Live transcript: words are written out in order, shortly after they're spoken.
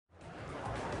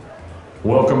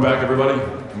Welcome back, everybody.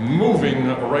 Moving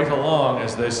right along,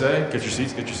 as they say. Get your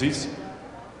seats, get your seats.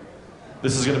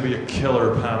 This is going to be a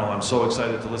killer panel. I'm so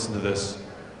excited to listen to this.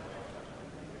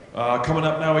 Coming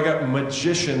up now, we got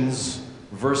magicians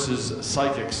versus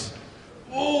psychics.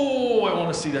 Oh, I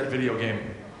want to see that video game.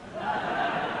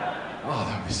 Oh,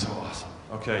 that would be so awesome.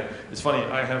 Okay, it's funny,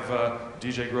 I have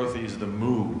DJ Grothe is the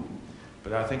Moo,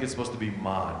 but I think it's supposed to be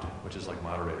Mod, which is like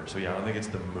moderator. So yeah, I don't think it's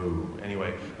the Moo.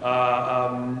 Anyway,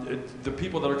 the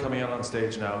people that are coming out on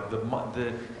stage now,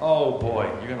 oh boy,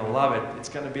 you're gonna love it. It's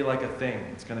gonna be like a thing.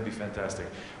 It's gonna be fantastic.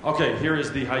 Okay, here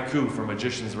is the haiku for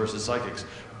magicians versus psychics.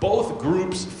 Both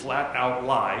groups flat out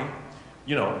lie.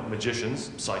 You know,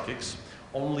 magicians, psychics.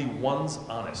 Only one's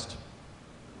honest.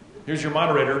 Here's your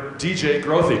moderator, DJ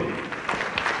Grothe.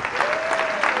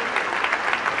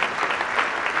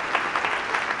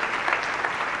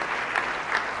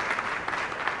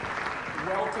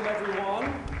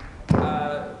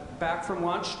 Back from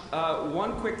lunch.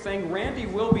 One quick thing, Randy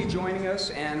will be joining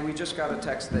us, and we just got a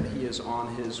text that he is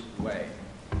on his way.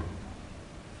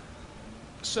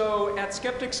 So at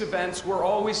Skeptics events, we're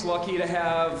always lucky to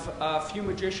have a few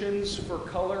magicians for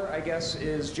color, I guess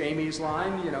is Jamie's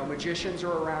line. You know, magicians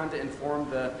are around to inform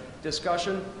the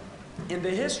discussion. In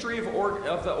the history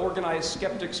of the organized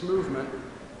skeptics movement,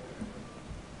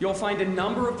 you'll find a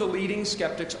number of the leading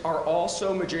skeptics are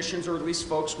also magicians, or at least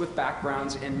folks with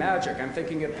backgrounds in magic. I'm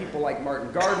thinking of people like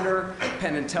Martin Gardner,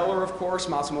 Penn and Teller, of course,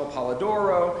 Massimo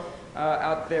Polidoro,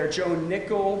 out there, Joe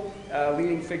Nickel,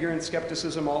 leading figure in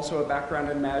skepticism, also a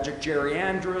background in magic, Jerry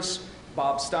Andrus,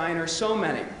 Bob Steiner, so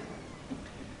many.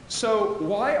 So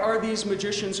why are these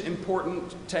magicians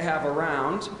important to have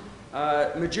around?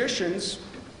 Magicians,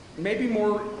 maybe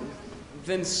more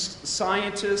than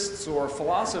scientists or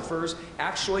philosophers,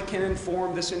 actually can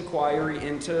inform this inquiry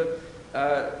into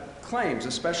claims,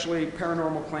 especially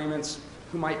paranormal claimants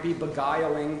who might be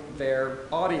beguiling their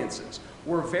audiences.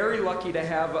 We're very lucky to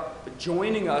have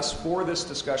joining us for this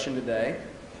discussion today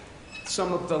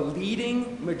some of the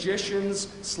leading magicians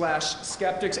slash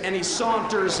skeptics, and he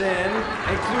saunters in,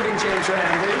 including James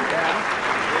Randi. Yeah.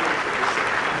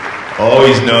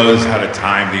 Always knows how to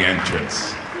time the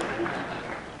entrance.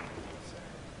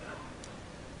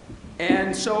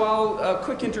 And so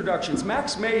quick introductions.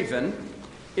 Max Maven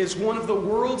is one of the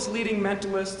world's leading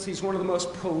mentalists. He's one of the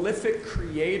most prolific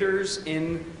creators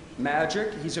in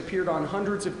magic. He's appeared on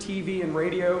hundreds of TV and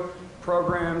radio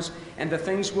programs, and the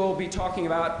things we'll be talking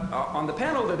about on the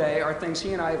panel today are things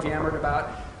he and I have yammered about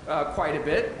quite a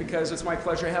bit, because it's my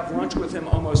pleasure to have lunch with him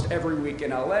almost every week in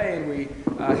LA, and we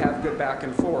have good back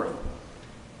and forth.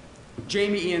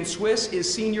 Jamy Ian Swiss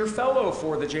is Senior Fellow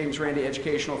for the James Randi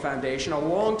Educational Foundation, a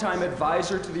longtime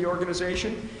advisor to the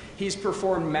organization. He's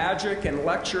performed magic and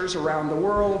lectures around the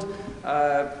world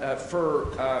for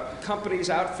companies,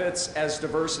 outfits as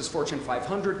diverse as Fortune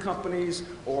 500 companies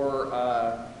or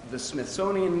the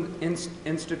Smithsonian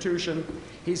Institution.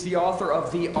 He's the author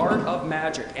of The Art of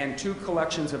Magic and 2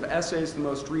 collections of essays, the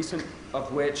most recent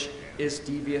of which is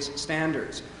Devious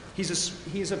Standards.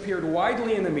 He's appeared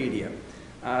widely in the media,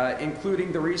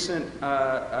 including the recent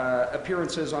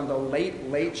appearances on the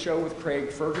Late Show with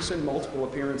Craig Ferguson, multiple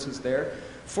appearances there,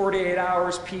 48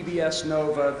 Hours, PBS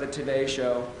Nova, The Today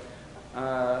Show,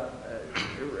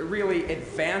 really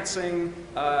advancing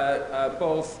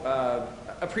both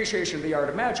appreciation of the art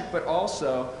of magic, but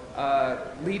also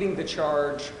leading the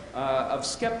charge of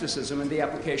skepticism and the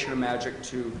application of magic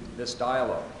to this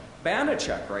dialogue.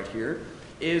 Banachek right here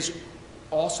is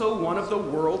also one of the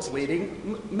world's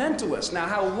leading mentalists. Now,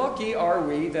 how lucky are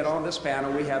we that on this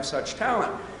panel we have such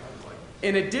talent?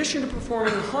 In addition to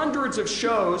performing hundreds of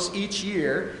shows each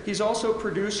year, he's also a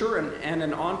producer and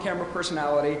an on-camera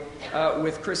personality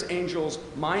with Chris Angel's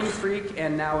Mind Freak,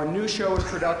 and now a new show in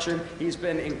production. He's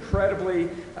been incredibly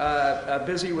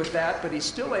busy with that, but he's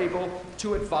still able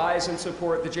to advise and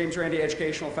support the James Randi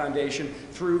Educational Foundation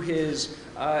through his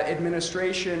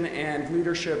administration and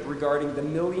leadership regarding the $1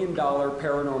 Million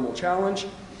Paranormal Challenge.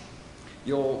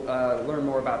 You'll learn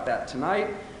more about that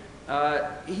tonight.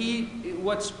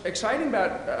 What's exciting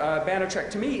about Banachek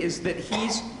to me is that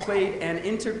he's played an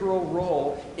integral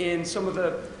role in some of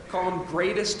the, call them,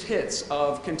 greatest hits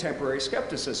of contemporary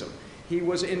skepticism. He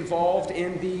was involved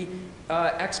in the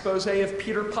expose of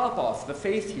Peter Popoff, the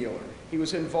faith healer. He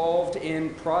was involved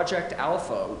in Project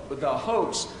Alpha, the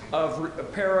hoax of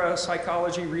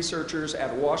parapsychology researchers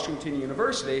at Washington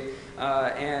University,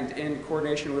 and in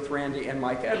coordination with Randy and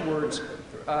Mike Edwards,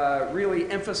 really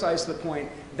emphasized the point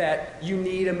that you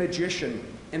need a magician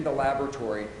in the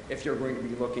laboratory if you're going to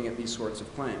be looking at these sorts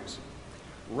of claims.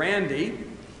 Randy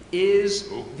is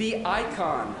the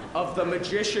icon of the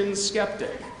magician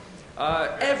skeptic.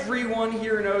 Everyone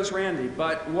here knows Randi,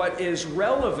 but what is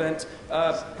relevant,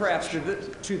 perhaps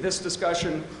to this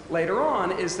discussion later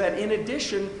on, is that in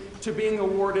addition to being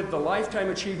awarded the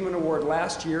Lifetime Achievement Award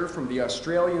last year from the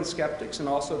Australian Skeptics and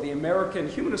also the American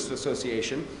Humanist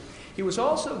Association, he was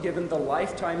also given the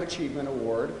Lifetime Achievement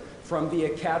Award from the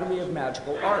Academy of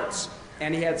Magical Arts.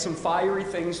 And he had some fiery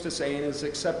things to say in his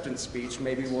acceptance speech.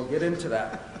 Maybe we'll get into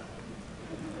that.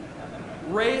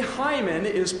 Ray Hyman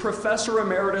is Professor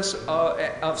Emeritus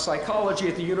of Psychology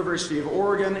at the University of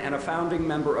Oregon and a founding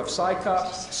member of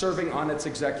PsyCop, serving on its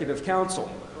executive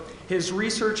council. His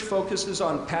research focuses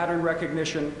on pattern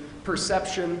recognition,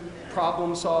 perception,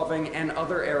 problem solving, and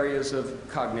other areas of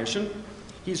cognition.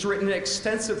 He's written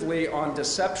extensively on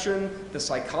deception, the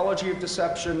psychology of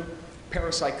deception,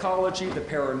 parapsychology, the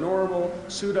paranormal,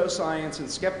 pseudoscience, and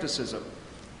skepticism.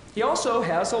 He also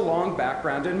has a long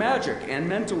background in magic and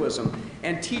mentalism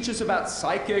and teaches about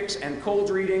psychics and cold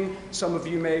reading. Some of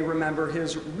you may remember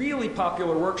his really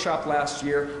popular workshop last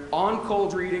year on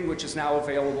cold reading, which is now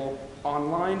available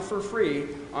online for free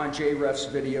on JREF's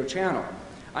video channel.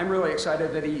 I'm really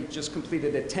excited that he just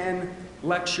completed a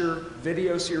 10-lecture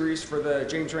video series for the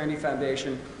James Randi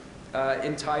Foundation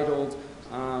entitled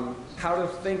How to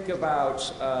Think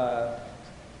About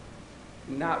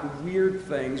not weird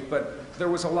things, but there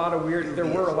were a lot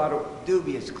of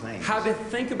dubious claims. How to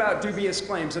think about dubious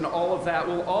claims, and all of that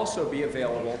will also be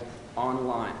available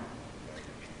online.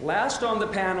 Last on the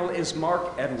panel is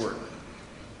Mark Edward.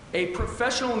 A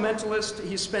professional mentalist,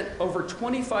 he spent over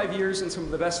 25 years in some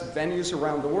of the best venues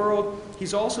around the world.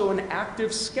 He's also an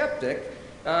active skeptic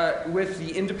with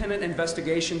the Independent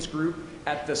Investigations Group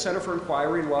at the Center for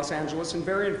Inquiry in Los Angeles and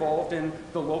very involved in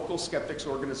the local skeptics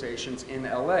organizations in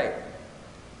LA.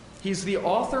 He's the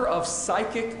author of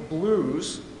Psychic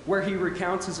Blues, where he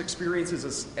recounts his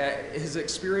experiences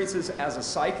as a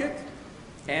psychic,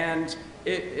 and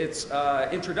its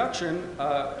introduction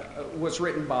was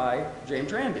written by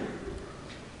James Randi.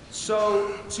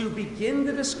 So to begin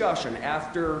the discussion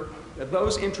after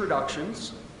those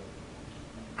introductions,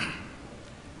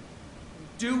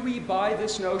 do we buy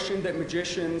this notion that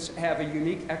magicians have a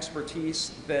unique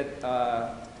expertise that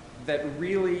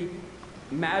really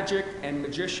magic and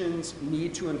magicians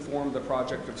need to inform the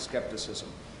project of skepticism?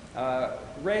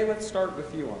 Ray, let's start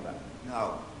with you on that.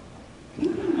 No.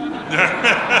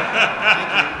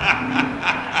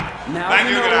 Now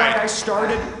you know why I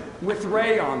started with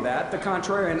Ray on that, the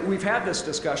contrarian. We've had this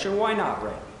discussion. Why not,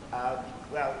 Ray?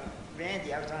 Well,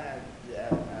 Randi, I was on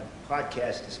a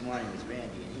podcast this morning with Randi,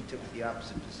 and he took the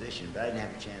opposite position, but I didn't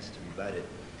have a chance to rebut it.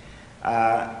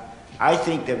 I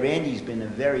think that Randi's been a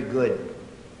very good,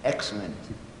 excellent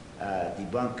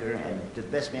debunker and the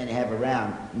best man to have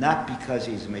around, not because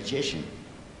he's a magician.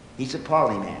 He's a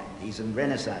polymath. He's a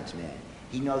Renaissance man.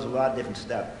 He knows a lot of different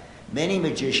stuff. Many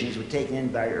magicians were taken in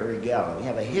by Uri Geller. We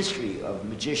have a history of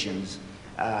magicians,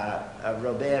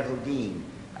 Robert Houdin,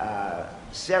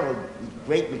 several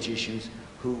great magicians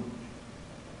who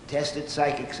tested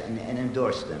psychics and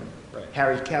endorsed them. Right.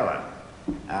 Harry Keller.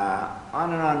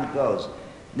 On and on it goes.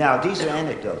 Now, these are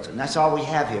anecdotes, and that's all we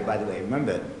have here, by the way.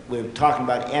 Remember, we're talking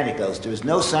about anecdotes. There is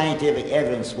no scientific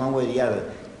evidence one way or the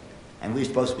other, and we're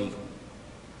supposed to be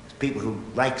people who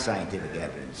like scientific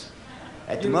evidence.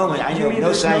 At the moment, I know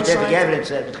no scientific evidence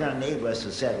that's going to enable us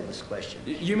to settle this question.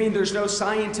 You mean there's no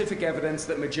scientific evidence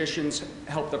that magicians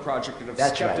help the project of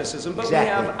skepticism, right. but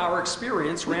Exactly. we have our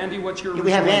experience. Randi, what's your...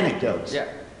 We have anecdotes. Yeah,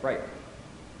 right.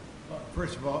 Well,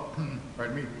 first of all,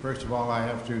 pardon me, first of all, I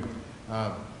have to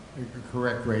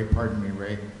correct Ray, pardon me,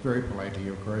 Ray, very politely,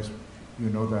 of course. You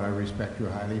know that I respect you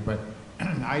highly, but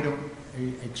I don't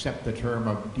accept the term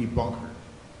of debunker.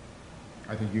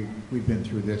 I think we've been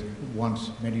through this once,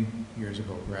 many years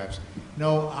ago, perhaps.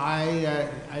 No,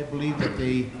 I believe that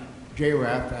the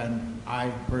JRAF and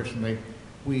I personally,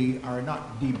 we are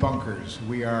not debunkers.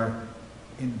 We are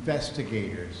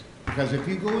investigators. Because if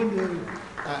you go into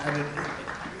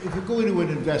an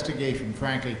investigation,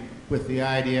 frankly, with the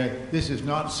idea this is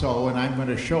not so, and I'm going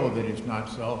to show that it's not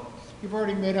so, you've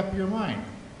already made up your mind.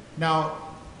 Now,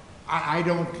 I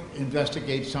don't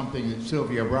investigate something that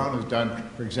Sylvia Brown has done,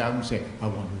 for example, and say, I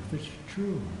wonder if it's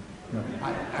true. No,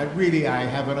 I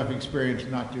have enough experience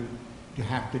not to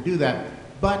have to do that.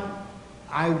 But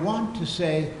I want to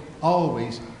say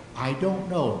always, I don't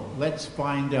know, let's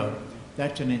find out.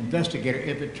 That's an investigator.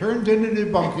 If it turns into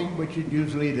debunking, which it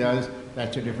usually does,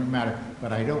 that's a different matter.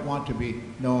 But I don't want to be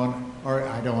known, or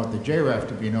I don't want the JRAF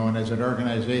to be known as an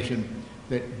organization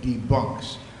that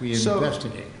debunks. We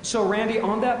investigate. So Randy,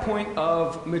 on that point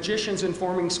of magicians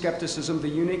informing skepticism, the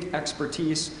unique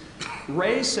expertise,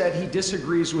 Ray said he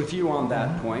disagrees with you on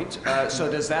that point. So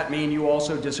does that mean you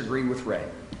also disagree with Ray?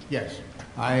 Yes,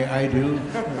 I do,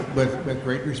 with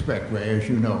great respect, Ray, as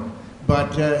you know.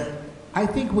 But I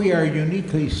think we are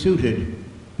uniquely suited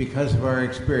because of our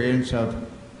experience of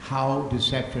how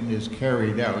deception is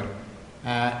carried out,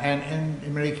 and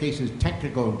in many cases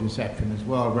technical deception as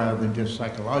well, rather than just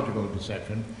psychological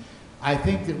deception. I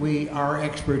think that we are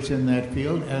experts in that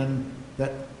field, and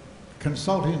that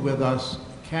consulting with us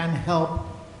can help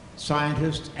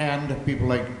scientists and people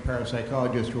like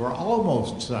parapsychologists who are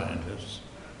almost scientists.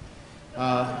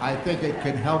 I think it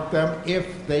can help them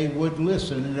if they would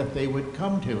listen and if they would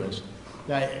come to us.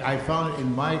 I found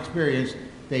in my experience,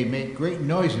 they make great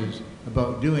noises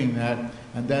about doing that,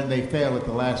 and then they fail at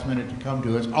the last minute to come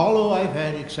to us, although I've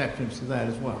had exceptions to that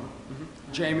as well.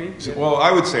 Jamie? Well,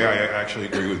 I would say I actually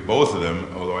agree with both of them,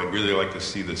 although I'd really like to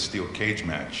see the steel cage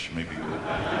match. Maybe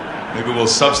we'll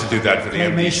substitute that for the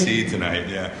NBC tonight,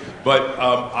 yeah. But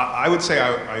I would say,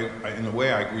 in a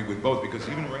way, I agree with both, because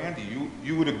even Randy,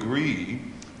 you would agree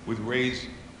with Ray's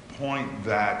point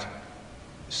that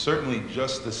certainly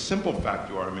just the simple fact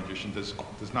you are a magician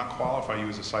does not qualify you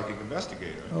as a psychic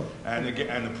investigator. Oh. And again,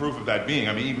 and the proof of that being,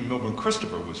 I mean, even Milburn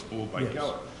Christopher was fooled by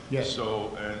Keller. Yes.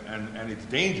 So, and it's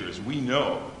dangerous. We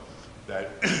know that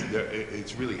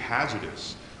it's really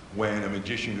hazardous when a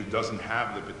magician who doesn't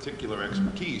have the particular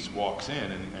expertise walks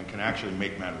in and can actually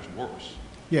make matters worse.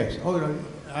 Yes,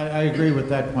 I agree with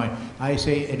that point. I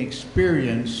say an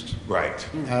experienced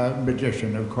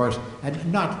magician, of course,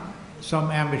 and not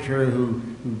some amateur who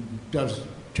does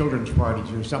children's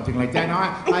parties or something like that.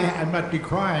 Now, I'm not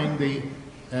decrying the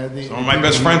some of my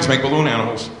best friends make balloon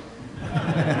animals.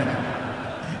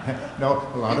 No,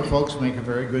 a lot of folks make a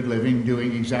very good living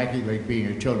doing exactly like being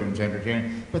a children's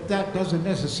entertainer, but that doesn't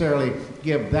necessarily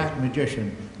give that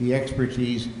magician the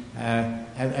expertise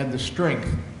and the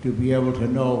strength to be able to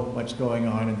know what's going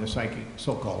on in the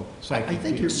so-called psychic I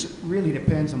think it really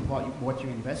depends on what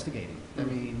you're investigating. I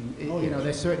mean, you know,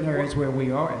 there's certain areas where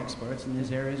we are experts, and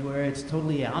there's areas where it's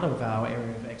totally out of our area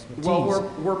of expertise. Well,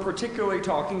 we're particularly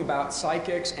talking about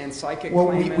psychics and psychic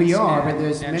claimants. Well, we are, but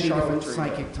there's many different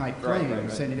psychic-type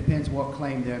claims, and it depends what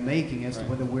claim they're making as to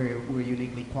whether we're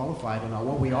uniquely qualified or not.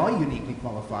 Well, we are uniquely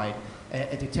qualified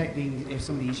at detecting if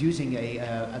somebody's using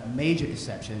a major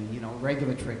deception, you know,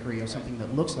 regular trickery or something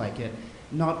that looks like it.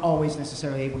 Not always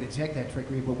necessarily able to detect that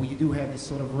trickery, but we do have this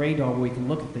sort of radar where we can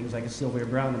look at things like a silver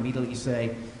brown and immediately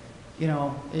say, you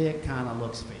know, it kind of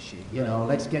looks fishy. You know,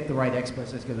 let's get the right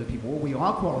experts, let's go to the people. What we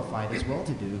are qualified as well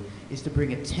to do is to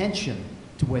bring attention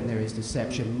to when there is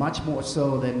deception, much more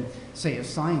so than, say, a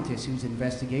scientist who's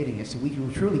investigating it. So we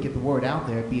can truly get the word out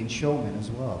there, being showmen as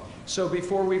well. So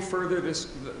before we further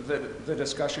the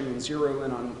discussion and zero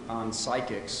in on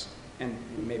psychics, and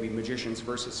maybe magicians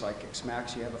versus psychics.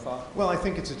 Max, you have a thought? Well, I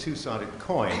think it's a two-sided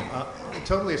coin.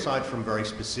 Totally aside from very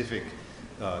specific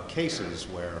cases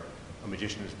where a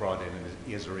magician is brought in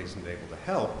and is or isn't able to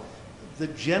help, the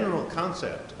general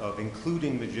concept of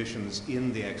including magicians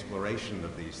in the exploration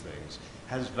of these things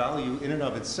has value in and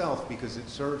of itself because it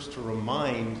serves to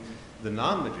remind the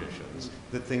non-magicians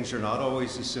that things are not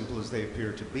always as simple as they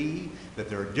appear to be, that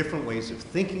there are different ways of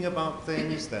thinking about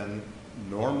things than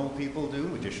normal people do.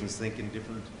 Magicians think in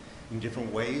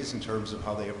different ways in terms of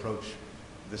how they approach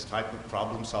this type of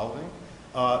problem solving.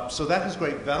 So that has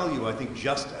great value, I think,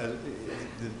 just as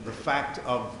the fact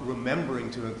of remembering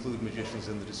to include magicians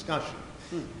in the discussion.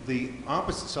 The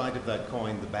opposite side of that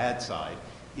coin, the bad side,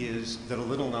 is that a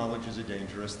little knowledge is a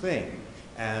dangerous thing.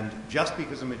 And just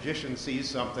because a magician sees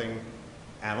something,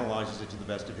 analyzes it to the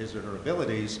best of his or her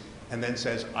abilities, and then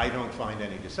says, I don't find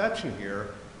any deception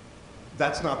here,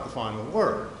 that's not the final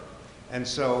word. And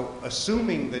so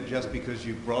assuming that just because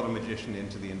you've brought a magician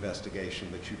into the investigation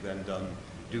that you've then done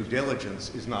due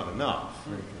diligence is not enough.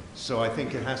 So I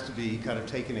think it has to be kind of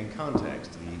taken in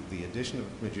context. The addition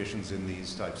of magicians in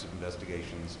these types of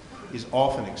investigations is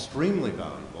often extremely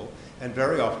valuable and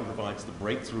very often provides the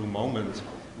breakthrough moment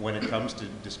when it comes to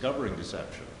discovering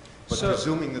deception. But so,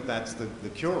 presuming that that's the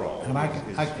cure-all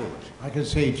is foolish. I can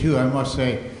say too, I must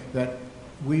say that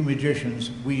we magicians,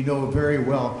 we know very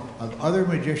well of other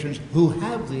magicians who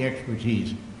have the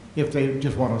expertise, if they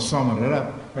just want to summon it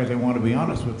up, or they want to be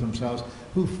honest with themselves,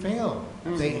 who fail.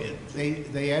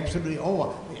 They absolutely,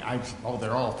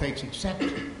 they're all fakes except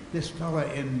this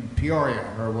fella in Peoria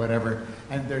or whatever.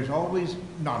 And there's always,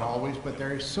 not always, but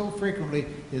there is so frequently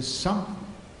is some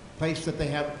place that they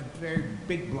have a very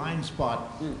big blind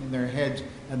spot in their heads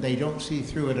and they don't see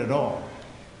through it at all.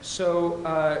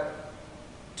 So,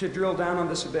 to drill down on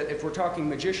this a bit, if we're talking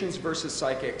magicians versus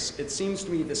psychics, it seems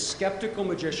to me the skeptical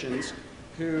magicians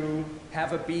who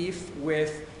have a beef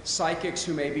with psychics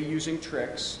who may be using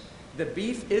tricks, the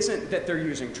beef isn't that they're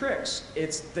using tricks,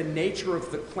 it's the nature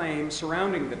of the claim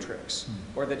surrounding the tricks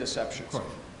or the deceptions.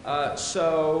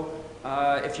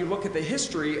 If you look at the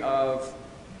history of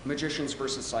magicians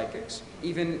versus psychics,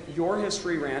 even your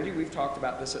history, Randy, we've talked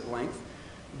about this at length,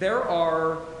 there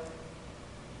are,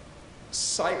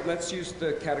 let's use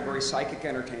the category psychic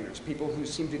entertainers, people who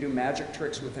seem to do magic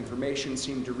tricks with information,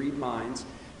 seem to read minds.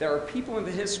 There are people in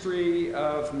the history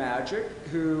of magic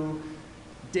who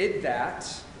did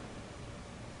that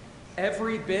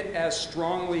every bit as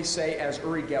strongly, say, as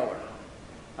Uri Geller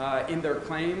in their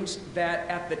claims that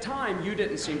at the time you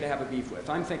didn't seem to have a beef with.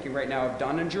 I'm thinking right now of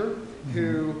Dunninger,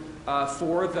 who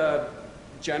for the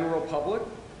general public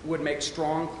would make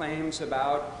strong claims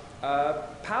about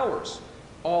powers,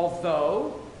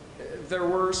 although there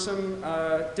were some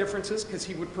differences because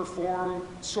he would perform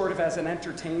sort of as an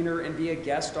entertainer and be a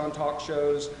guest on talk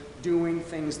shows doing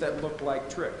things that looked like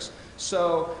tricks.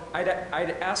 So I'd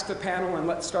ask the panel, and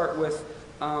let's start with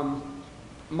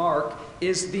Mark,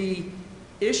 is the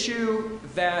issue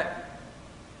that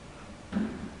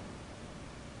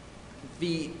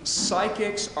the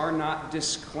psychics are not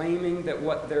disclaiming that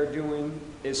what they're doing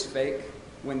is fake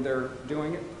when they're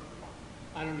doing it?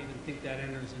 I don't even think that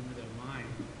enters into their mind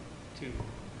to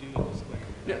do a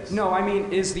disclaimer. No, I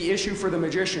mean, is the issue for the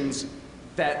magicians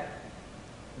that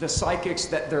the psychics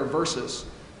that they're versus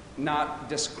not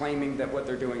disclaiming that what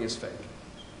they're doing is fake?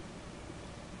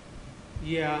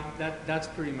 Yeah, that's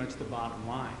pretty much the bottom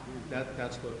line.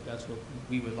 That's what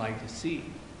we would like to see.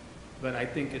 But I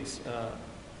think it's,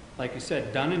 like you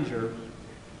said, Dunninger,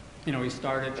 you know, he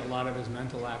started a lot of his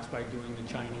mental acts by doing the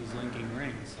Chinese linking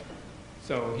rings.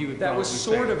 So he would. That was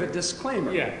sort of a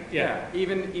disclaimer. Yeah.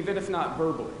 Even if not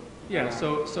verbally. Yeah.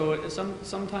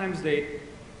 Sometimes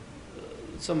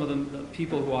some of the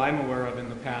people who I'm aware of in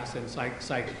the past in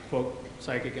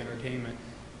psychic entertainment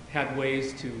had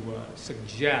ways to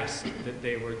suggest that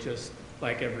they were just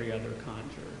like every other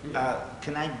conjurer.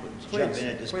 Can I jump in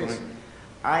at this point?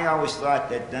 I always thought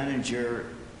that Dunninger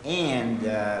and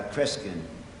Kreskin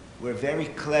were very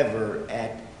clever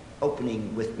at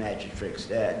opening with magic tricks.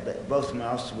 But both of them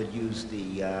also would use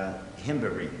the Himba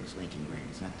rings, linking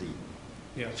rings, not the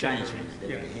Chinese rings.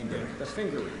 The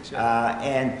finger rings.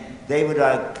 And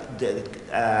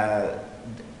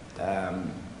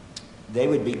they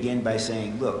would begin by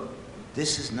saying, "Look,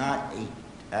 this is not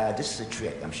a this is a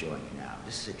trick I'm showing you now.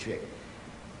 This is a trick."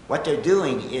 What they're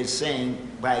doing is saying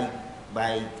by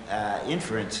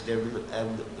inference, they're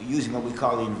using what we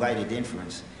call the invited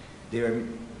inference. They're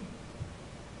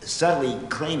subtly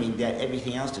claiming that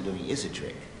everything else they're doing is a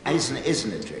trick.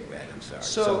 Isn't a trick, right? I'm sorry.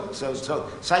 So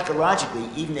psychologically,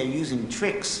 even they're using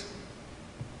tricks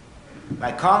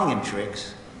by calling them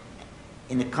tricks.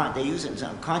 They use it in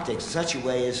some context in such a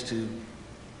way as to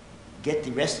get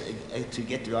the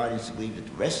audience to believe that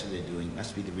the rest of what they're doing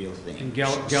must be the real thing. And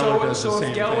Geller does the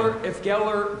same thing. If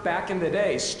Geller back in the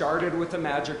day started with a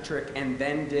magic trick and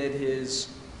then did his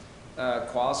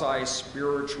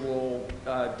quasi-spiritual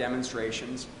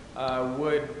demonstrations,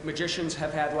 would magicians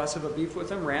have had less of a beef with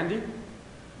him? Randy?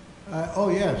 Oh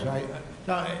yes,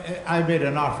 I made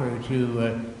an offer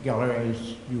to Geller,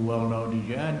 as you well know,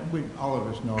 DJ, and all of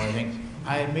us know, I think.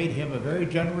 I made him a very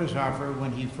generous offer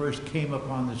when he first came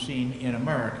upon the scene in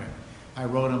America. I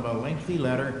wrote him a lengthy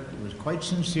letter. It was quite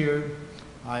sincere.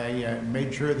 I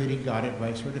made sure that he got it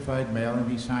by certified mail and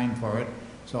he signed for it,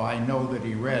 so I know that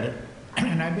he read it.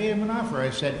 And I made him an offer.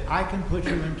 I said, I can put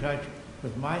you in touch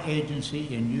with my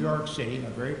agency in New York City, a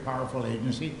very powerful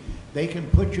agency. They can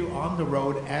put you on the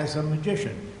road as a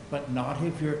magician, but not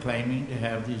if you're claiming to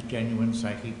have these genuine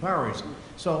psychic powers.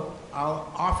 So I'll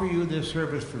offer you this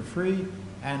service for free,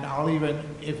 and I'll even,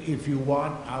 if you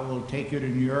want, I will take you to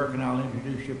New York and I'll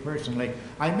introduce you personally.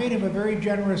 I made him a very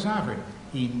generous offer.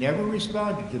 He never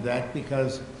responded to that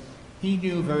because he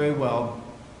knew very well,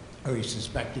 or he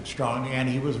suspected strongly, and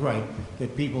he was right,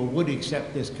 that people would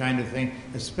accept this kind of thing,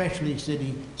 especially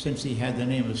since he had the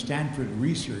name of Stanford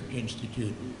Research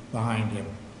Institute behind him.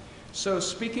 So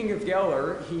speaking of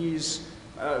Geller, he's,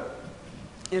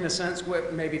 in a sense,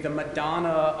 what maybe the Madonna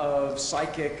of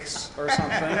psychics or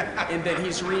something, in that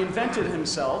he's reinvented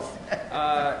himself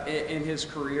in his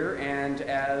career, and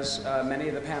as many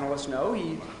of the panelists know,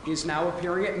 he's now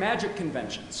appearing at magic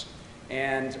conventions.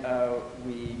 And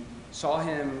we saw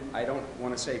him, I don't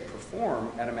want to say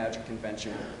perform at a magic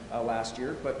convention last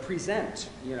year, but present.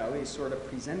 You know, he sort of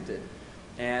presented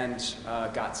and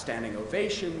got standing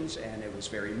ovations, and it was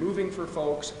very moving for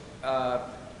folks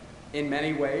in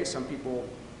many ways. Some people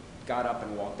got up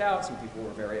and walked out. Some people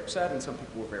were very upset, and some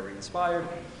people were very inspired.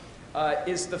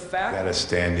 Is the fact... Got a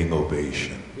standing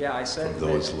ovation. Yeah, I said... From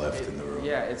those left in the room.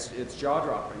 Yeah, it's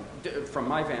jaw-dropping from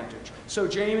my vantage. So,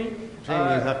 Jamy...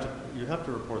 Jamie, you have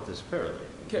to report this fairly.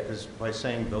 Because by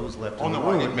saying those left in the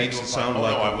room, it makes it sound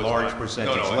like a large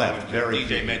percentage left.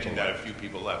 DJ mentioned that a few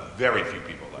people left. Very few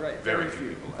people left. Right, very few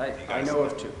people left. I know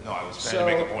of two. No, I was trying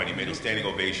to make a point. He made a standing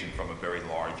ovation from a very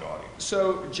large audience.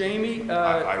 So, Jamy...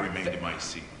 I remained in my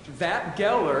seat. That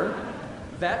Geller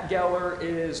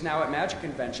is now at Magic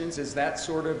Conventions. Is that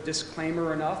sort of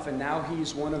disclaimer enough, and now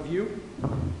he's one of you?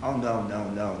 Oh,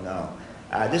 no.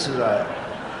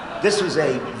 This was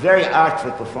a very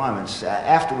artful performance.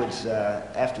 Afterwards,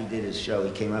 after he did his show, he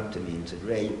came up to me and said,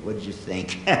 "Ray, what did you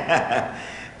think?"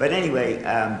 But anyway...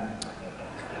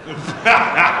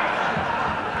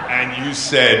 And you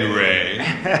said, Ray?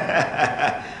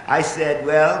 I said,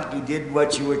 well, you did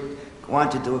what you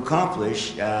wanted to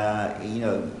accomplish, but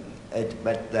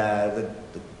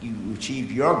you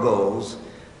achieved your goals,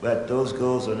 but those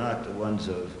goals are not the ones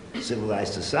of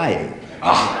civilized society.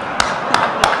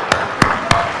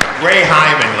 Ray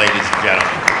Hyman, ladies and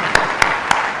gentlemen.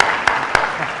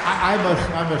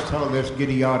 I must tell this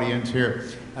giddy audience here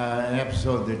an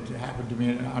episode that happened to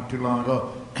me not too long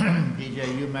ago.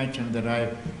 DJ, you mentioned that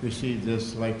I received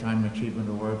this Lifetime Achievement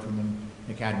Award from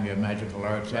the Academy of Magical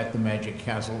Arts at the Magic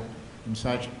Castle and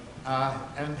such.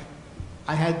 And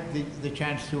I had the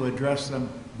chance to address them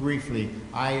briefly.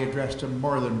 I addressed them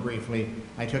more than briefly.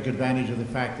 I took advantage of the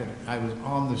fact that I was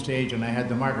on the stage and I had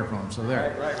the microphone, so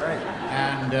there. Right.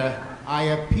 And I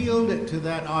appealed to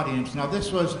that audience. Now,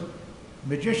 this was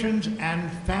magicians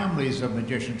and families of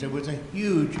magicians. It was a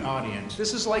huge audience.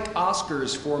 This is like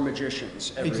Oscars for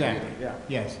magicians. Exactly. Yeah.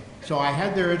 Yes. So I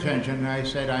had their attention, and I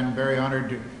said, I'm very honored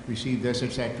to receive this,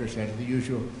 etc., the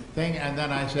usual thing. And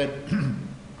then I said,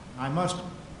 I must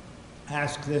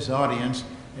ask this audience,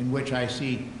 in which I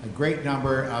see a great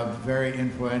number of very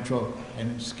influential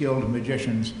and skilled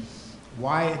magicians,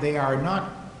 why they are not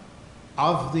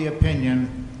of the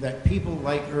opinion that people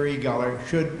like Uri Geller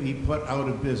should be put out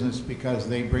of business because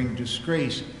they bring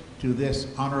disgrace to this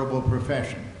honorable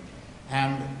profession.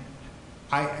 And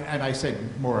I said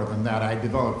more than that. I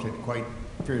developed it quite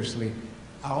fiercely.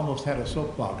 I almost had a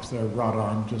soapbox there brought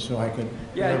on just so I could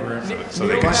deliver it. So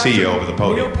they can see you over the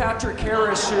podium. Neil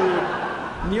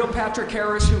Patrick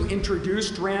Harris, who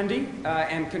introduced Randi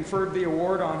and conferred the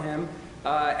award on him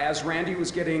as Randi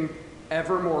was getting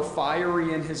ever more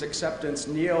fiery in his acceptance.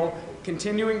 Neil,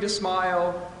 continuing to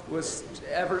smile, was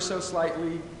ever so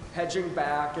slightly hedging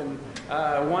back and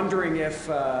wondering if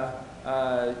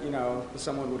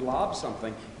someone would lob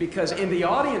something. Because in the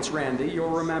audience, Randi, you'll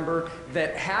remember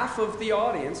that half of the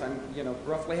audience,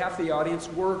 roughly half the audience,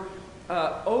 were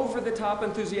over-the-top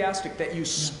enthusiastic that you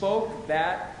spoke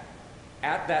that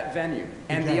at that venue.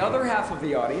 And the other half of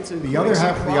the audience... The other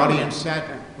half of the audience sat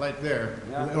right there,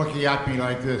 looking at me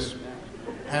like this.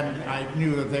 And I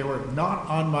knew that they were not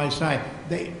on my side.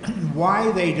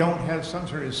 Why they don't have some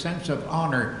sort of sense of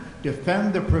honor,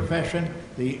 defend the profession,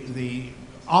 the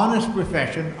honest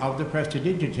profession of the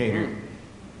prestidigitator.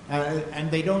 And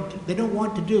they don't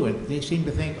want to do it. They seem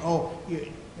to think, oh,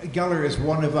 Geller is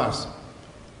one of us.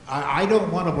 I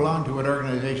don't want to belong to an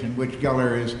organization which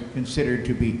Geller is considered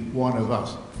to be one of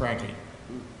us, frankly.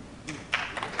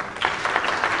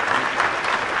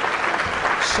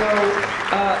 So,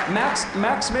 Max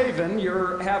Maven,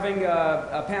 you're having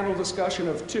a panel discussion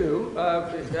of two.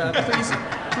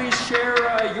 Please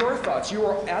share your thoughts. You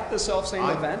were at the self-same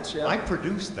event. Yeah. I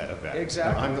produced that event.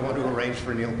 Exactly. I'm the one who arranged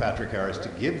for Neil Patrick Harris to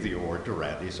give the award to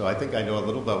Randi, so I think I know a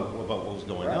little about what was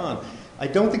going on. I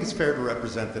don't think it's fair to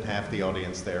represent that half the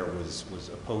audience there was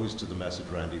opposed to the message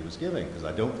Randi was giving, because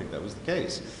I don't think that was the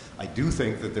case. I do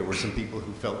think that there were some people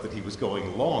who felt that he was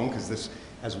going long, because this,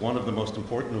 as one of the most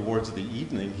important awards of the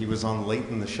evening, he was on late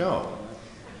in the show.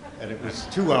 And it was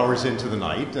 2 hours into the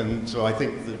night, and so I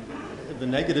think the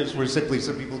negatives were simply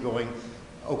some people going,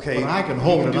 okay, I can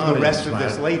hold do the rest of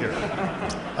this later.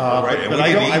 But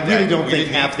I really don't think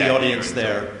half the audience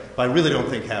there... I really don't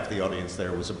think half the audience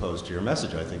there was opposed to your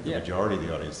message. I think the majority of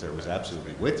the audience there was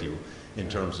absolutely with you in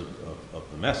terms of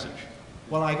the message.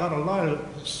 Well, I got a lot of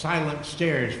silent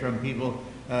stares from people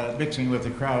mixing with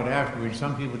the crowd afterwards.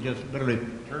 Some people just literally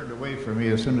turned away from me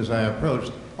as soon as I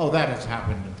approached. Oh, that has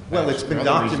happened. Well, it's been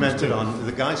documented on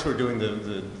the guys who are doing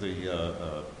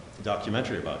the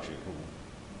documentary about you,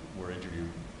 who were interviewed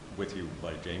with you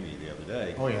by Jamy the other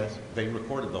day. Oh, yes. They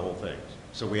recorded the whole thing.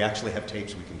 So we actually have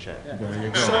tapes we can check. Yeah. There you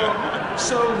go.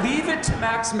 So leave it to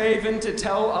Max Maven to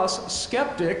tell us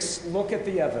skeptics, look at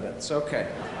the evidence. Okay.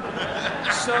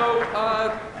 So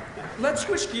Let's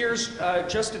switch gears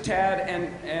just a tad,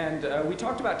 and we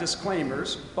talked about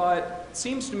disclaimers, but it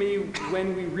seems to me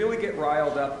when we really get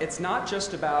riled up, it's not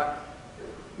just about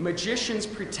magicians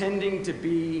pretending to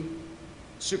be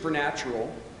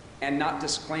supernatural and not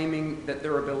disclaiming that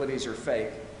their abilities are fake.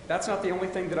 That's not the only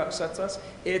thing that upsets us.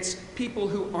 It's people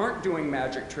who aren't doing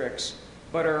magic tricks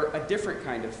but are a different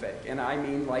kind of fake. And I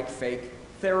mean like fake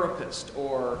therapist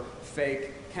or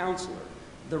fake counselor.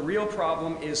 The real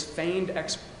problem is feigned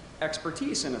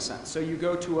expertise in a sense. So you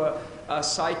go to a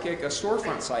psychic, a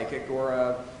storefront psychic, or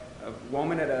a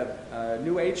woman at a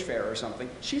New Age fair or something.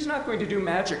 She's not going to do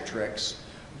magic tricks,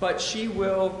 but she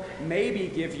will maybe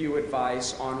give you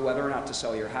advice on whether or not to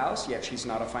sell your house, yet she's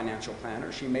not a financial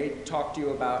planner. She may talk to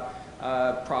you about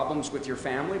problems with your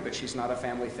family, but she's not a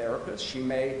family therapist. She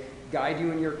may guide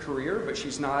you in your career, but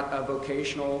she's not a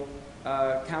vocational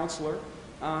counselor.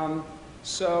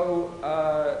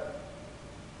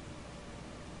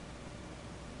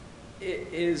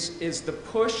 Is the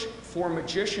push for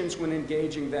magicians when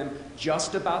engaging them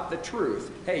just about the truth?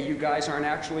 Hey, you guys aren't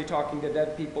actually talking to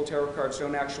dead people, tarot cards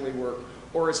don't actually work.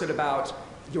 Or is it about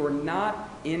you're not,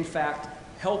 in fact,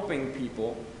 helping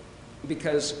people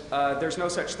because there's no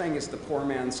such thing as the poor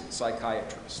man's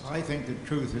psychiatrist? I think the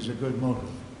truth is a good motive.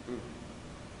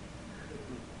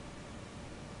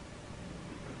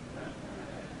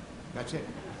 That's it.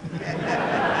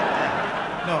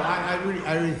 No, I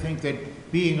really think that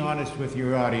being honest with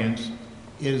your audience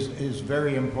is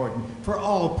very important for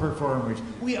all performers.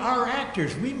 We are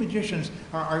actors. We magicians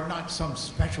are not some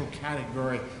special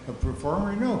category of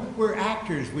performer. No, we're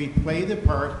actors. We play the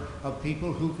part of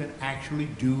people who can actually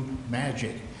do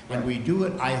magic. And we do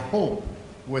it, I hope,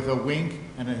 with a wink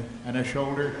and a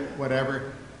shoulder,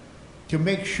 whatever, to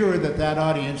make sure that that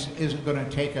audience isn't going to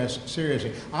take us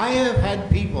seriously. I have had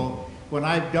people, when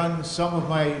I've done some of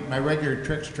my regular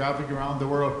tricks traveling around the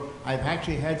world, I've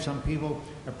actually had some people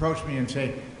approach me and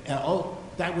say, oh,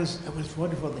 that was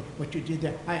wonderful, what you did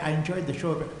there. I enjoyed the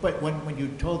show, but when you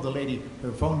told the lady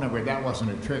her phone number, that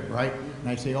wasn't a trick, right? And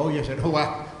I say, oh, yes. I said,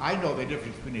 oh, I know the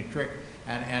difference between a trick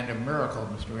and a miracle,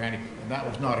 Mr. Randi, and that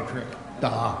was not a trick.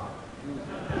 Duh.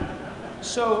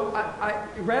 So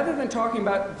rather than talking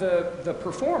about the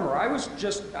performer, I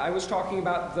was talking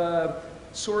about the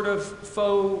sort of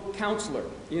faux counselor.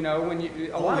 You know, when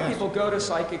a lot of people go to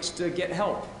psychics to get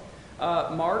help.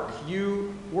 Mark,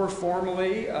 you were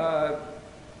formerly a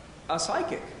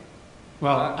psychic.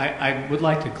 Well, I would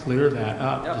like to clear that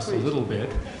up just a little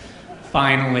bit.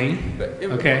 Finally,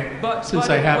 okay, since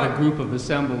I have a group of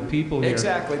assembled people here.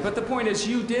 Exactly, but the point is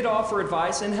you did offer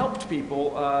advice and helped people,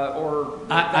 or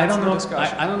I don't know.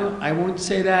 I don't know. I won't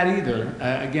say that either.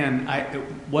 Again, it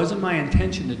wasn't my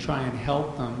intention to try and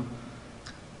help them.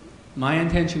 My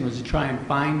intention was to try and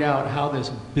find out how this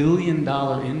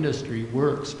billion-dollar industry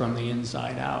works from the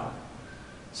inside out.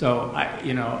 So,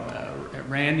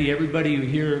 Randy, everybody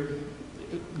here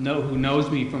who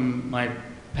knows me from my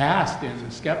past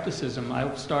in skepticism,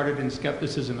 I started in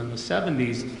skepticism in the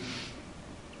 70s.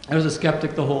 I was a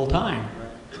skeptic the whole time.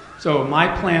 So my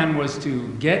plan was to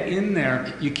get in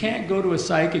there. You can't go to a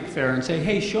psychic fair and say,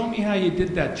 hey, show me how you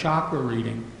did that chakra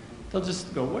reading. They'll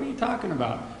just go, what are you talking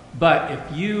about? But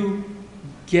if you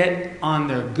get on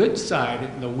their good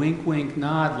side, the wink, wink,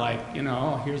 nod, like,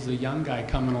 oh, here's the young guy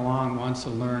coming along, wants to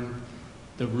learn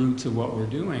the roots of what we're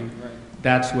doing. Right.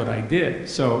 That's what I did.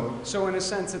 So in a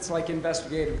sense, it's like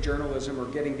investigative journalism or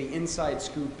getting the inside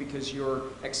scoop because you're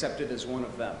accepted as one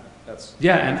of them.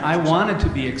 Yeah, and I wanted to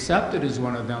be accepted as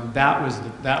one of them. That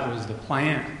was the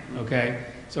plan. Okay.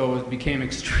 So it became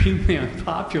extremely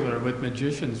unpopular with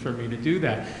magicians for me to do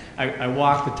that. I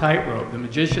walked the tightrope. The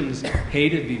magicians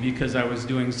hated me because I was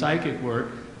doing psychic work.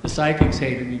 The psychics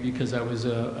hated me because I was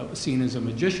seen as a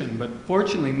magician. But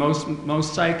fortunately,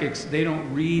 most psychics, they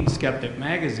don't read Skeptic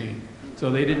magazine. So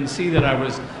they didn't see that I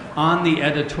was on the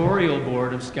editorial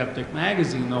board of Skeptic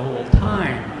magazine the whole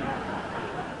time.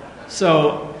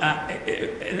 So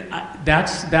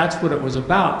that's what it was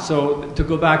about. So to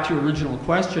go back to your original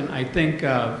question, I think,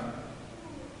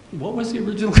 what was the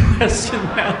original question?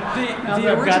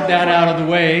 I've got that out of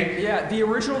the way. Yeah, the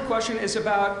original question is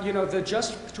about, the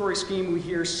justificatory scheme we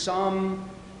hear some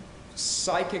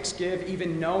psychics give,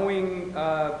 even knowing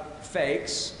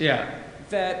fakes. Yeah.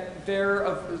 That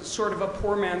they're sort of a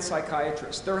poor man's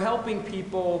psychiatrist. They're helping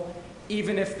people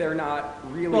even if they're not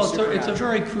really supernatural. It's a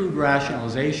very crude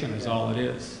rationalization is all it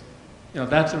is.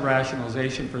 That's a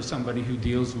rationalization for somebody who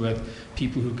deals with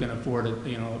people who can afford a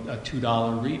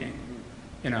 $2 reading.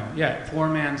 Poor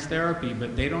man's therapy,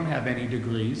 but they don't have any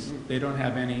degrees. They don't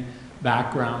have any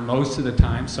background most of the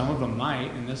time. Some of them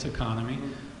might in this economy.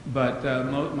 But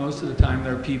most of the time,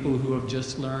 there are people who have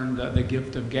just learned the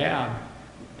gift of gab.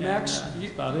 Max,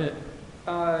 that's about it.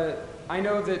 I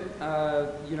know that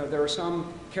there are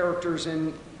some characters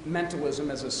in mentalism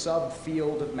as a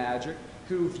subfield of magic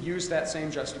who've used that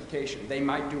same justification. They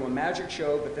might do a magic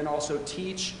show, but then also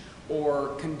teach or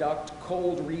conduct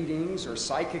cold readings or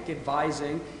psychic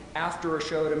advising after a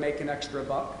show to make an extra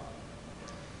buck.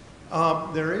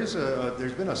 There's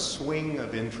been a swing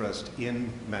of interest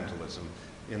in mentalism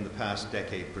in the past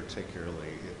decade particularly.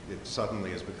 It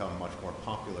suddenly has become much more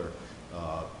popular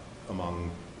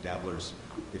among dabblers,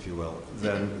 if you will,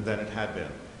 than it had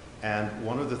been. And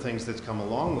one of the things that's come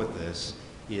along with this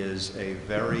is a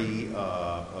very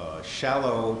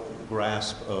shallow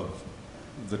grasp of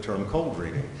the term cold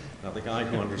reading. Now, the guy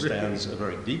who understands a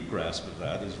very deep grasp of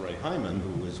that is Hyman,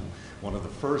 who was one of the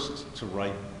first to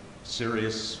write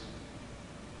serious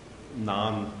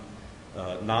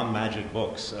non-magic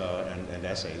books and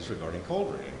essays regarding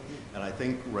cold reading. And I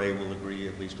think Ray will agree,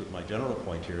 at least with my general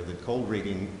point here, that cold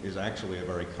reading is actually a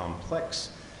very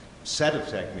complex set of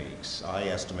techniques. I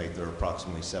estimate there are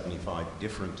approximately 75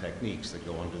 different techniques that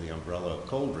go under the umbrella of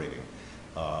cold reading.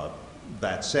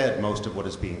 That said, most of what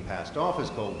is being passed off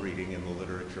as cold reading in the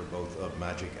literature, both of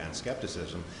magic and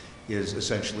skepticism, is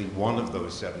essentially one of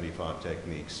those 75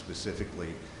 techniques, specifically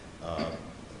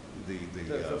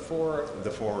the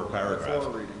four paragraph,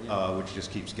 which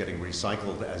just keeps getting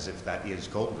recycled as if that is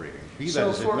cold reading. Be that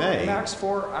as it may, Max,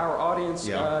 for our audience,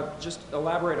 just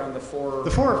elaborate on the four.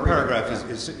 The four paragraph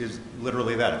is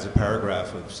literally that. It's a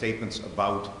paragraph of statements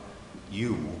about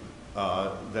you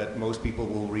that most people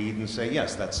will read and say,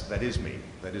 yes, that is me.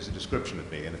 That is a description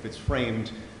of me. And if it's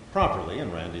framed properly,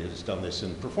 and Randy has done this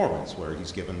in performance, where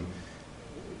he's given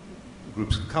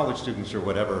groups of college students or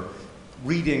whatever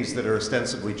readings that are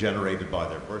ostensibly generated by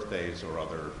their birthdays or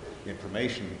other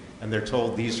information, and they're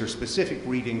told these are specific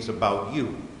readings about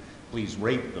you. Please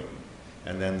rate them.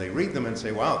 And then they read them and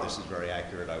say, wow, this is very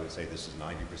accurate. I would say this is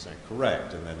 90%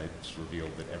 correct. And then it's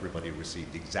revealed that everybody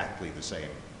received exactly the same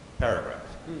paragraph.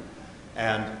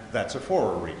 And that's a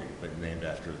forward reading, but named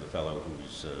after the fellow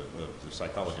who's the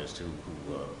psychologist who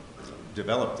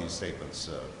developed these statements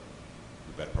the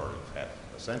better part of half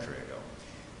a century ago.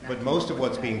 But most of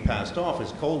what's being passed off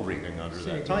as cold reading under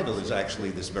that title is actually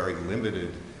this very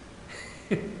limited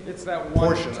it's that one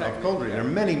portion technique. of cold reading. There are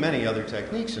many, many other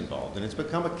techniques involved, and it's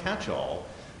become a catch-all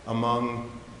among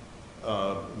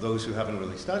those who haven't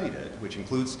really studied it, which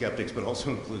includes skeptics, but also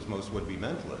includes most would-be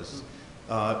mentalists,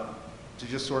 to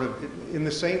just sort of, in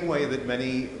the same way that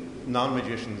many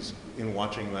non-magicians in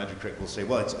watching a magic trick will say,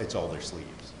 well, it's all their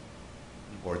sleeves,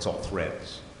 or it's all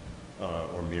threads.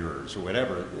 Or mirrors, or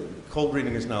whatever. Cold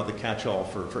reading is now the catch-all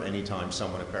for any time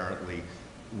someone apparently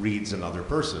reads another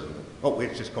person. Oh,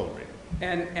 it's just cold reading.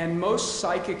 And most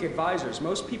psychic advisors,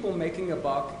 most people making a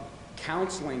buck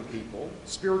counseling people,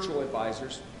 spiritual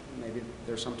advisors, maybe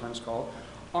they're sometimes called,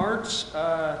 aren't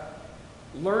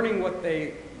learning what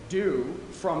they do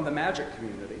from the magic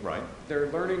community. Right. They're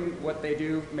learning what they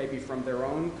do maybe from their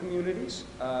own communities,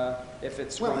 if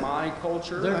it's Romani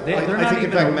culture. I think,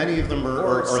 in fact, many of them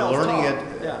are learning it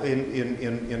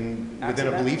within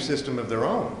a belief system of their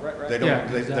own. Right. They don't.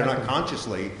 They're not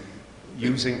consciously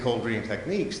using cold reading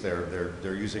techniques.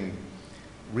 They're using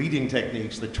reading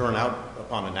techniques that turn out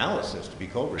upon analysis to be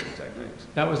cold reading techniques.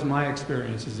 That was my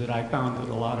experience. Is that I found that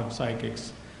a lot of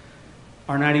psychics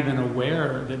are not even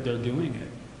aware that they're doing it.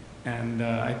 And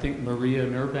I think Maria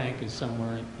Nurbank is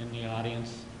somewhere in the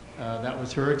audience. That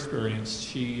was her experience.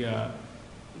 She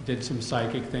did some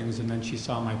psychic things, and then she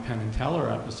saw my Penn and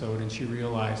Teller episode, and she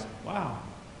realized, wow,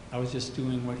 I was just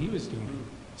doing what he was doing.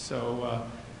 So,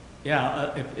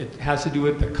 it has to do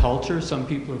with the culture. Some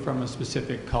people are from a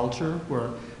specific culture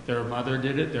where their mother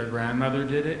did it, their grandmother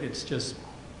did it. It's just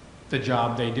the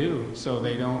job they do. So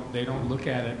they don't look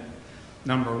at it,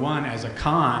 number one, as a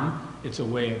con. It's a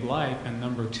way of life, and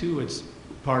number two, it's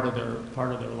part of their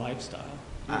lifestyle.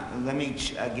 Let me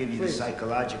give you the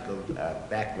psychological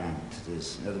background to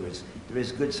this. In other words, there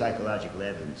is good psychological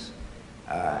evidence.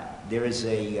 There is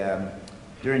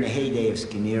during the heyday of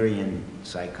Skinnerian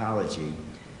psychology,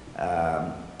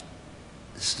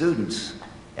 students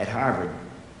at Harvard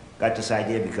got this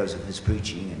idea because of his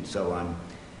preaching and so on,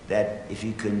 that if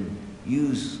you can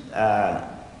use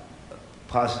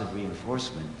positive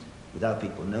reinforcement without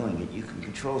people knowing it, you can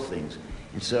control things.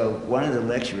 And so one of the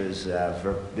lecturers,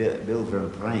 Bill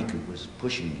Verplank, who was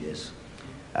pushing this,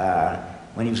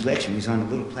 when he was lecturing, he was on a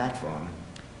little platform,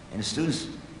 and the students,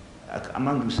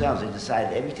 among themselves, they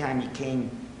decided every time he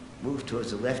moved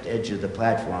towards the left edge of the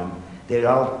platform, they'd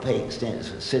all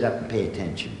sit up and pay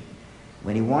attention.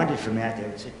 When he wandered from that, they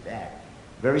would sit back.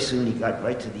 Very soon he got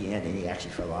right to the end and he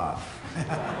actually fell off.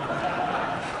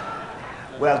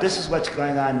 Well, this is what's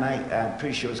going on. I'm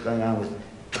pretty sure what's going on with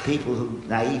people who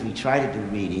naively try to do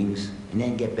readings and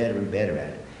then get better and better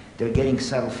at it. They're getting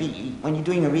subtle feedback. When you're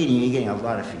doing a reading, you're getting a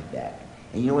lot of feedback.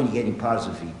 And you know when you're getting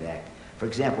positive feedback. For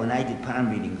example, when I did palm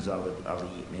readings all the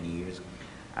many years,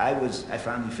 I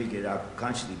finally figured it out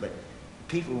consciously, but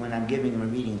people, when I'm giving them a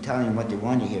reading and telling them what they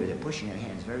want to hear, they're pushing their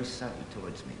hands very subtly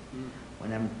towards me.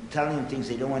 When I'm telling them things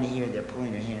they don't want to hear, they're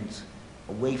pulling their hands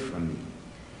away from me.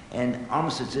 And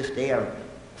almost as if they are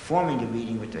forming the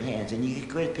reading with their hands. And you get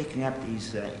good at picking up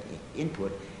these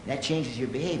input, and that changes your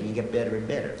behavior. You get better and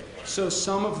better. So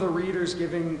some of the readers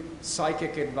giving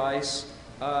psychic advice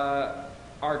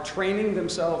are training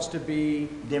themselves to be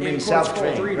in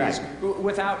self-trained readers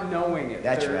without knowing it.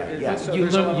 That's right. Yeah. So you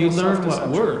learn what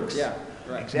works. Yeah.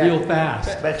 Right. Exactly. Real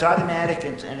fast. But it's automatic,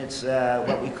 and it's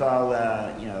what we call,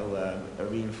 a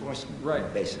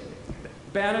reinforcement, basically.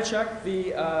 Banachek,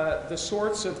 the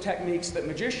sorts of techniques that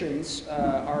magicians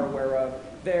are aware of,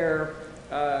 they're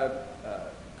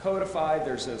codified.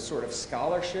 There's a sort of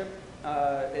scholarship,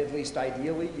 at least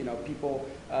ideally. People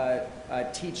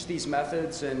teach these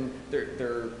methods, and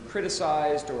they're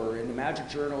criticized, or in the magic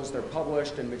journals they're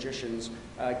published, and magicians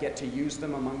get to use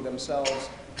them among themselves.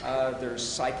 There's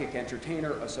psychic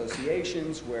entertainer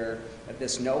associations where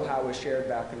this know-how is shared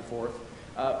back and forth.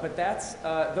 But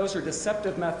those are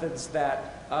deceptive methods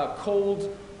that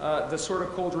the sort of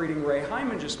cold reading Ray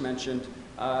Hyman just mentioned.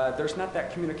 There's not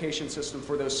that communication system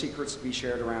for those secrets to be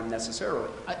shared around necessarily.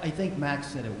 I think Max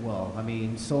said it well. I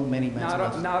mean, so many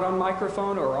mentalists... Not on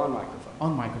microphone or on microphone?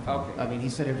 On microphone. Okay. I mean, he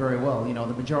said it very well. The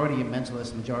majority of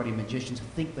mentalists, the majority of magicians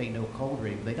think they know cold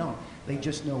reading, but they don't. They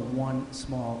just know one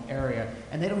small area,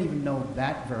 and they don't even know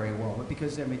that very well. But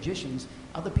because they're magicians,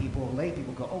 other people, lay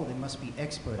people go, oh, they must be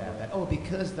expert at that. Oh,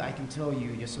 because I can tell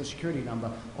you your social security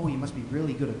number, oh, you must be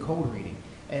really good at cold reading.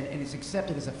 And it's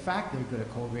accepted as a fact they're good at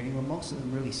cold reading, but most of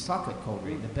them really suck at cold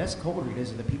reading. The best cold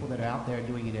readers are the people that are out there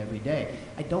doing it every day.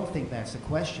 I don't think that's the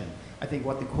question. I think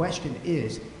what the question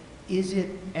is it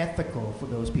ethical for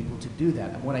those people to do that?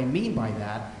 And what I mean by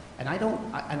that, and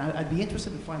I'd be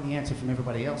interested to find the answer from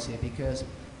everybody else here, because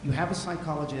you have a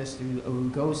psychologist who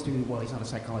goes to, well, he's not a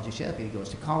psychologist yet, but he goes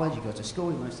to college, he goes to school,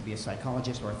 he learns to be a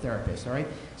psychologist or a therapist, all right?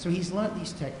 So he's learned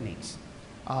these techniques.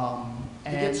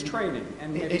 He gets training,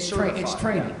 and it's training.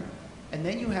 Yeah. And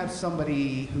then you have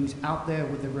somebody who's out there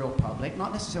with the real public,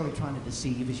 not necessarily trying to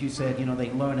deceive, as you said,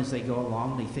 they learn as they go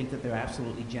along, they think that they're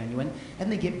absolutely genuine, and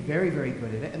they get very, very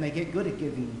good at it, and they get good at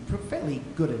giving fairly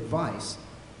good advice.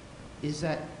 Is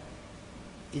it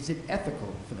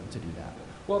ethical for them to do that?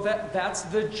 Well, that's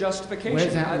the justification.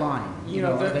 Where's that line?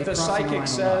 The psychic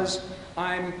says,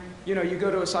 you go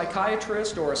to a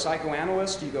psychiatrist or a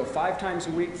psychoanalyst, you go 5 times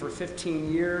a week for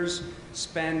 15 years,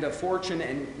 spend a fortune,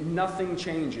 and nothing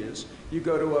changes. You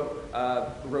go to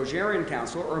a Rogerian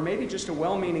counselor, or maybe just a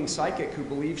well-meaning psychic who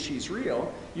believes she's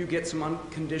real. You get some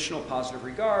unconditional positive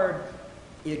regard,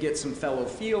 you get some fellow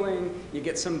feeling, you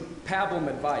get some pablum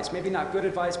advice. Maybe not good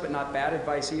advice, but not bad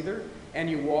advice either. And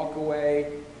you walk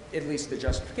away, at least the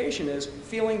justification is,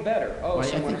 feeling better. Oh, well,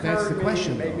 someone heard me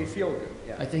and made me feel good.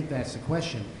 Yeah. I think that's the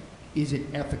question. Is it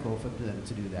ethical for them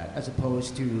to do that? As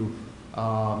opposed to,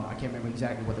 I can't remember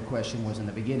exactly what the question was in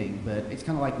the beginning, but it's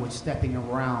kind of like we're stepping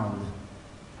around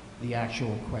the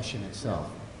actual question itself.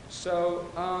 So,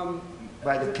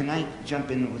 can I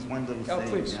jump in with one little thing? Oh,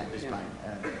 please. That's fine.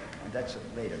 That's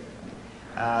later.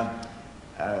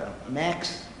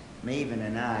 Max, Maven,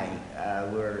 and I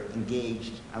were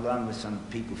engaged, along with some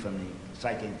people from the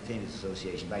Psychic Entertainers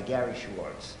Association, by Gary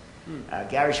Schwartz.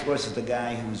 Gary Schwartz is the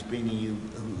guy who's bringing you,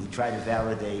 who tried to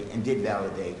validate, and did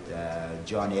validate,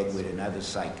 John Edward and other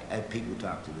people who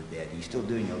talk to the dead. He's still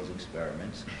doing those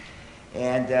experiments.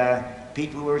 And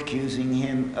people were accusing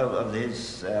him of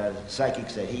his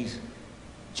psychics that he's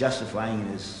justifying in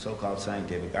his so-called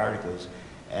scientific articles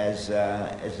as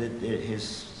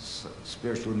his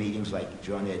spiritual mediums like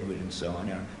John Edward and so on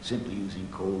are simply using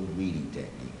cold reading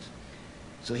techniques.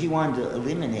 So he wanted to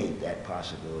eliminate that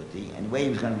possibility, and the way he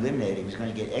was going to eliminate it, he was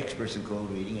going to get experts in cold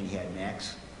reading, and he had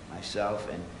Max, myself,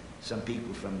 and some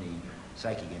people from the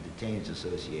Psychic Entertainers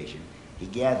Association. He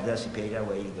gathered us, he paid our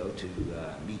way to go to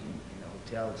meet in a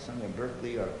hotel somewhere in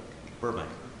Berkeley or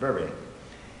Burbank.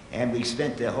 And we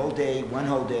spent one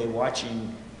whole day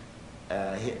watching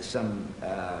some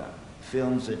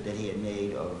films that he had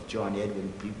made of John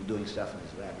Edwin, people doing stuff in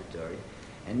his laboratory.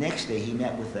 And next day he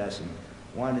met with us and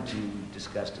wanted to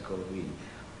discuss the cold reading.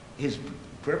 His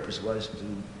purpose was to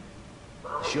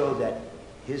show that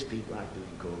his people aren't doing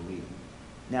cold reading.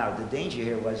 Now, the danger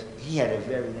here was he had a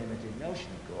very limited notion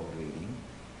of cold reading.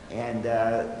 And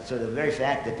so the very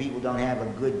fact that people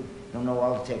don't know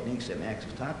all the techniques that Max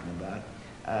was talking about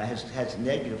has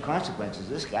negative consequences.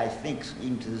 This guy thinks,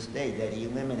 even to this day, that he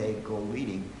eliminated cold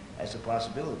reading as a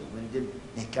possibility when he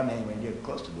didn't come anywhere near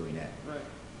close to doing that. Right.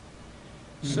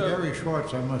 So, Gary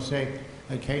Schwartz, I must say,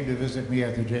 came to visit me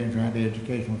at the James Randi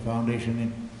Educational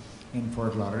Foundation in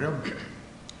Fort Lauderdale.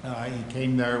 He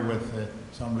came there with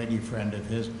some lady friend of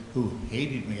his who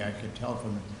hated me. I could tell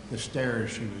from the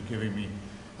stares she was giving me.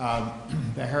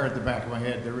 The hair at the back of my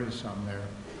head, there is some there,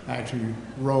 actually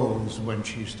rose when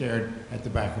she stared at the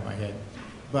back of my head.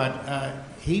 But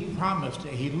he promised,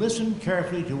 he listened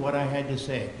carefully to what I had to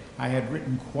say. I had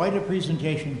written quite a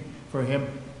presentation for him.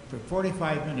 For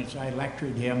 45 minutes, I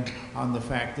lectured him on the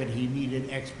fact that he needed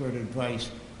expert advice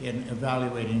in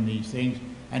evaluating these things.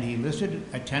 And he listened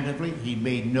attentively, he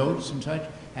made notes and such.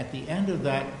 At the end of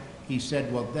that, he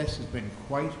said, well, this has been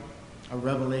quite a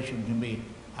revelation to me.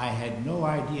 I had no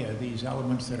idea these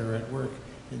elements that are at work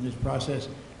in this process.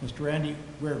 Mr. Randi,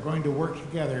 we're going to work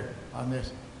together on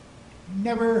this.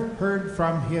 Never heard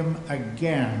from him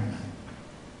again.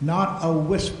 Not a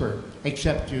whisper,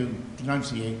 except to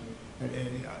denunciate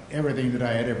everything that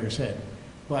I had ever said.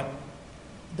 But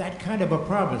that kind of a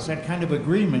promise, that kind of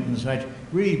agreement and such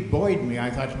really buoyed me. I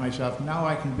thought to myself, now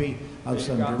I can be of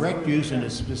some direct use in a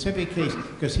specific case,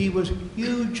 because he was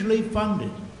hugely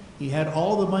funded. He had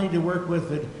all the money to work with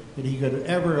that he could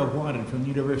ever have wanted from the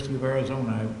University of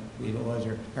Arizona, I believe it was,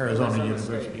 or Arizona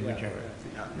University, whichever.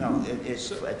 No,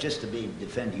 it's just to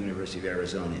defend the University of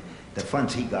Arizona. The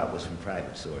funds he got was from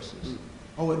private sources.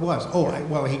 Oh, it was. Oh,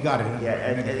 well, he got it.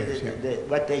 Yeah,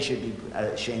 what they should be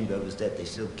ashamed of is that they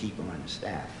still keep him on the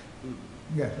staff.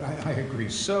 Yes, I agree.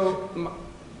 So,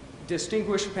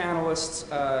 distinguished panelists,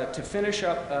 to finish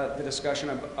up the discussion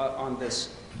on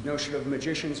this notion of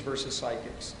magicians versus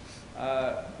psychics.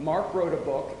 Mark wrote a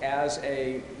book as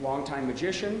a longtime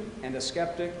magician and a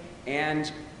skeptic,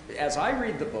 and as I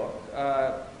read the book,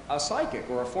 a psychic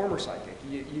or a former psychic.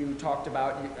 You talked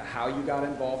about how you got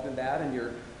involved in that and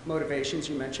your motivations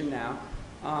you mentioned now.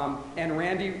 And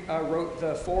Randi wrote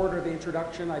the foreword or the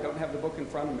introduction. I don't have the book in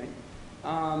front of me.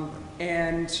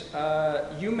 And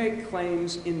you make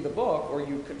claims in the book, or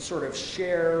you could sort of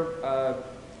share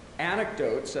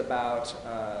anecdotes about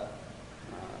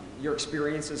your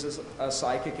experiences as a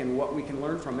psychic and what we can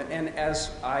learn from it. And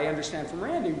as I understand from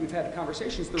Randi, we've had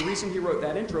conversations, the reason he wrote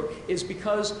that intro is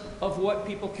because of what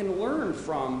people can learn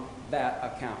from that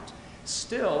account.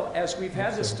 Still, as we've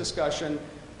had this discussion,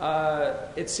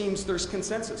 it seems there's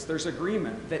consensus, there's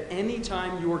agreement that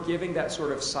anytime you're giving that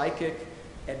sort of psychic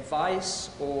advice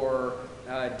or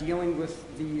dealing with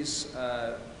these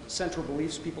central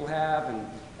beliefs people have and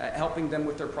helping them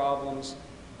with their problems,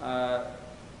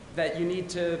 that you need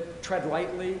to tread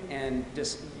lightly and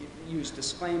use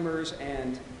disclaimers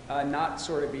and not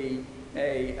sort of be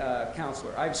a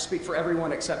counselor. I speak for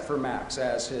everyone except for Max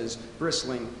as his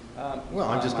bristling. Well,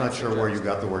 I'm just not sure where you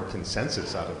got the word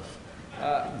consensus out of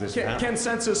this panel.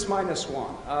 Consensus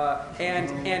 -1,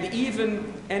 and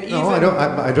even no, I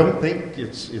don't think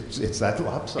it's that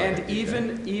lopsided. And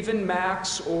even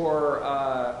Max or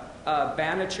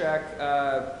Banachek,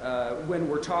 when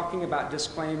we're talking about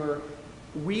disclaimer,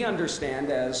 we understand,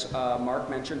 as Mark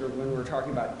mentioned, or when we were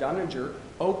talking about Dunninger,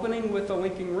 opening with the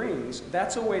linking rings,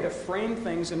 that's a way to frame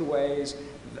things in ways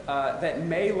that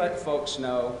may let folks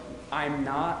know I'm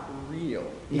not real.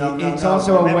 It's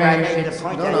also a way. I made the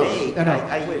point I made.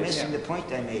 You're missing the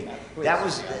point I made.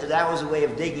 That was a way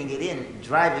of digging it in,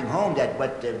 driving home that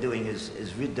what they're doing is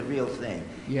the real thing.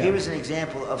 Yeah. Here is an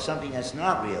example of something that's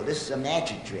not real. This is a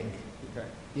magic trick. Okay.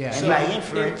 Yeah. And by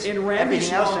inference,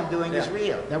 everything else I'm doing is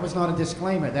real. That was not a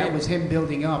disclaimer. That was him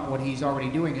building up what he's already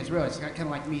doing is real. It's kind of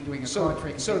like me doing a card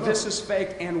trick. So this is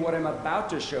fake, and what I'm about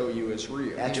to show you is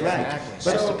real. That's right.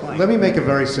 Exactly. That's the point. Let me make a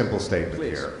very simple statement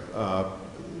Please. here.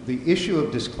 The issue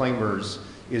of disclaimers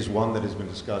is one that has been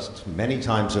discussed many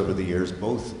times over the years,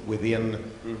 both within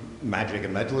magic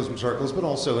and mentalism circles, but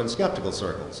also in skeptical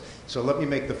circles. So let me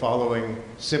make the following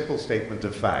simple statement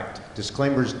of fact.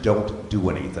 Disclaimers don't do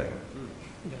anything.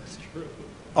 That's true.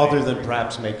 Other than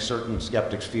perhaps make certain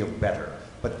skeptics feel better.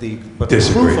 But the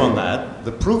proof on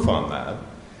that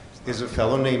is a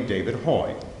fellow named David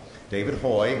Hoy. David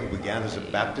Hoy, who began as a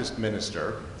Baptist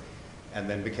minister and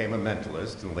then became a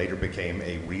mentalist and later became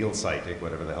a real psychic,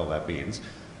 whatever the hell that means.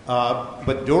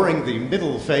 But during the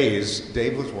middle phase,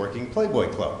 Dave was working Playboy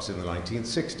clubs in the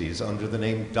 1960s under the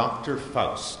name Dr.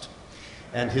 Faust.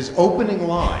 And his opening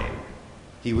line,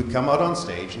 he would come out on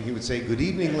stage and he would say, "Good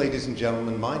evening, ladies and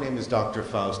gentlemen, my name is Dr.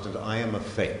 Faust and I am a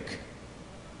fake."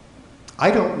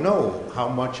 I don't know how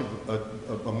much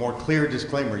of a more clear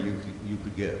disclaimer you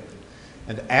could give.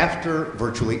 And after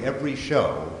virtually every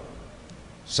show,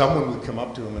 someone would come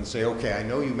up to him and say, okay, I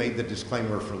know you made the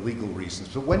disclaimer for legal reasons,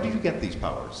 but when did you get these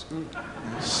powers?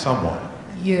 Someone.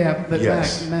 Yeah, but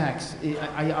Yes. Max,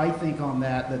 I think on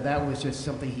that was just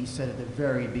something he said at the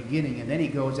very beginning, and then he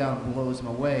goes out and blows them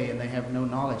away, and they have no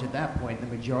knowledge at that point. The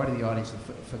majority of the audience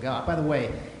forgot. By the way,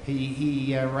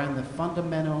 he ran the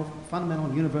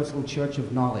Fundamental Universal Church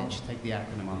of Knowledge. Take the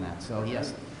acronym on that. So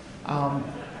yes.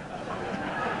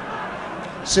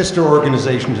 Sister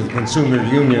organization to the Consumer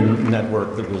Union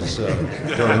Network that was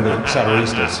during the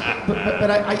Sataristas.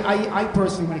 But I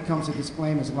personally, when it comes to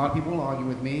disclaimers, a lot of people will argue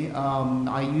with me.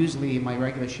 I usually, in my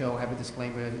regular show, have a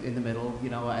disclaimer in the middle, you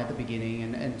know, at the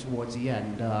beginning and towards the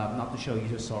end. Not the show you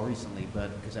just saw recently, but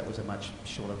because that was a much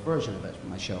shorter version of it from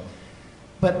my show.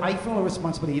 But I feel a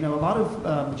responsibility. You know, a lot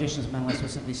of magicians and mentalists will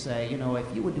simply say, you know, if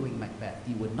you were doing Macbeth,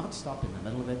 you would not stop in the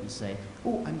middle of it and say,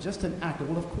 oh, I'm just an actor.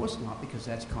 Well, of course not, because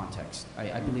that's context.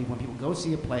 I believe when people go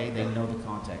see a play, they know the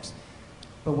context.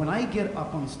 But when I get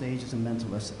up on stage as a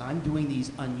mentalist and I'm doing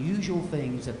these unusual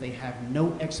things that they have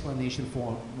no explanation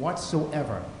for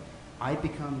whatsoever, I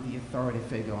become the authoritative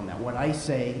figure on that. What I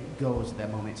say goes at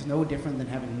that moment. It's no different than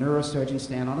having a neurosurgeon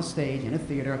stand on a stage in a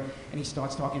theater and he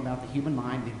starts talking about the human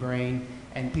mind, the brain,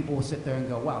 and people will sit there and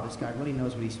go, wow, this guy really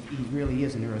knows what he really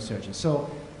is a neurosurgeon. So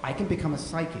I can become a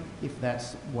psychic if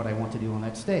that's what I want to do on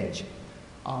that stage.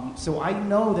 So I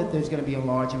know that there's going to be a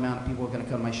large amount of people who are going to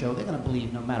come to my show. They're going to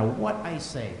believe no matter what I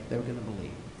say, they're going to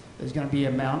believe. There's going to be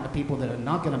an amount of people that are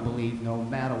not going to believe no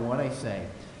matter what I say.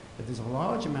 But there's a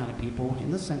large amount of people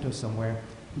in the center somewhere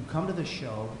who come to the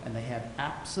show and they have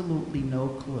absolutely no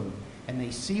clue. And they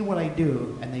see what I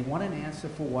do and they want an answer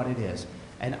for what it is.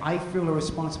 And I feel a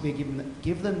responsibility to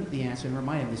give them the answer and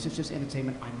remind them, this is just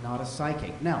entertainment, I'm not a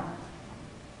psychic. Now,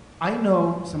 I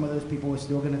know some of those people are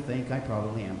still going to think I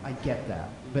probably am. I get that.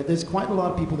 But there's quite a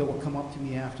lot of people that will come up to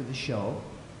me after the show,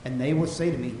 and they will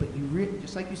say to me, but you really,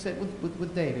 just like you said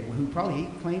with David, who probably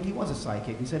claimed he was a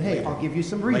psychic, and said, hey, Later. I'll give you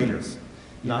some readings.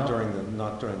 Not during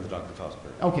the Dr. Faust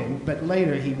period. Okay, but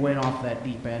later he went off that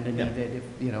deep end, and Yeah. he did,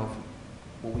 you know,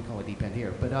 what we call a deep end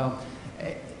here. But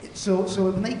so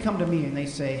when they come to me and they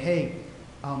say, hey,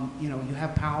 you know, you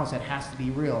have powers that has to be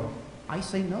real, I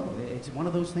say no. It's one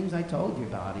of those things I told you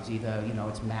about. It's either, you know,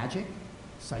 it's magic,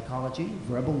 psychology,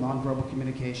 verbal, nonverbal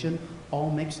communication, all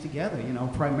mixed together, you know,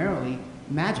 primarily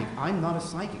magic. I'm not a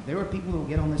psychic. There are people who will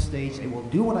get on this stage, they will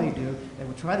do what I do, they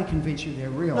will try to convince you they're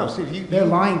real. No, Steve, they're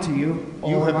lying to you,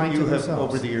 or lying to you have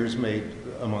themselves. over the years made,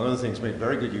 among other things, made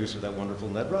very good use of that wonderful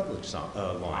Ned Rutledge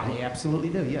line. I absolutely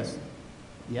do, yes.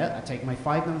 Yeah, I take my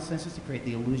 5 nonsenses to create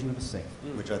the illusion of a sixth.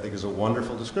 Which I think is a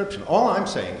wonderful description. All I'm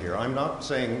saying here, I'm not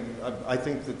saying, I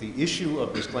think that the issue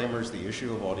of disclaimers, the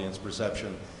issue of audience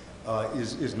perception,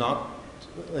 is not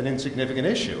an insignificant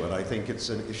issue. And I think it's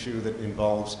an issue that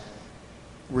involves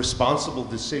responsible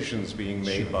decisions being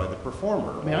made by the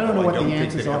performer. I mean, I don't know what the think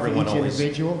answers that are for everyone each always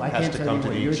individual. I has can't to tell come you to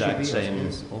what the yours should exact be or same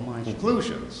his or mine should be.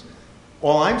 conclusions.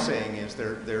 All I'm saying is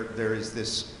there is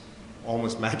this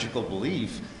almost magical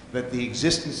belief that the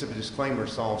existence of a disclaimer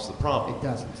solves the problem. It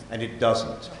doesn't. And it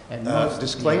doesn't. And most-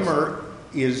 Disclaimer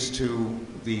is to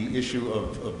the issue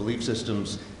of belief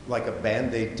systems like a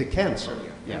Band-Aid to cancer.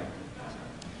 Yeah.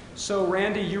 So,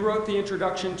 Randy, you wrote the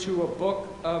introduction to a book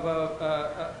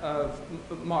of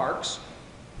Mark's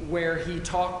where he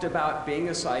talked about being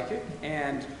a psychic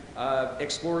and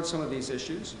explored some of these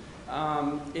issues.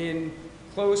 In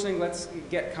closing, let's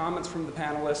get comments from the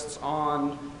panelists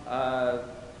on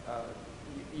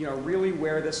you know, really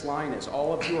where this line is.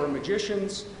 All of you are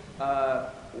magicians.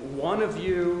 One of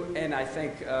you, and I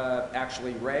think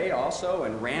actually Ray also,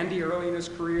 and Randi early in his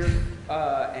career,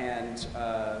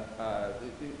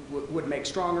 would make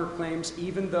stronger claims,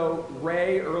 even though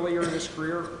Ray earlier in his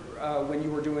career, when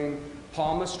you were doing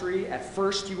palmistry, at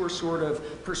first you were sort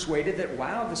of persuaded that,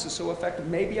 wow, this is so effective,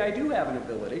 maybe I do have an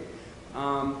ability.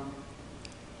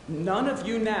 None of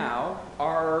you now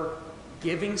are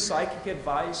giving psychic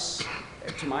advice.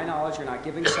 To my knowledge, you're not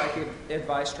giving psychic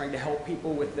advice, trying to help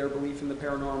people with their belief in the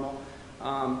paranormal.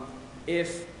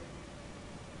 If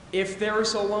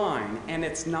there's a line and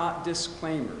it's not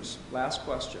disclaimers, last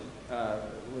question,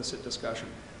 illicit discussion,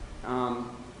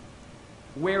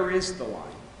 where is the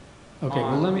line? Okay,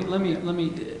 well let me,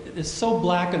 it's so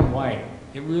black and white.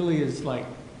 It really is like,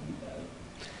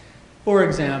 for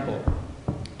example,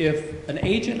 if an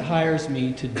agent hires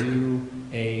me to do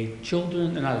an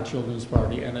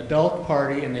adult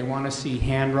party, and they want to see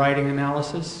handwriting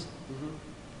analysis,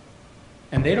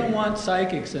 and they don't want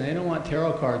psychics and they don't want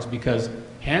tarot cards because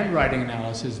handwriting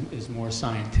analysis is more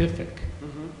scientific.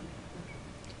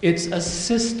 It's a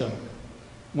system.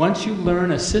 Once you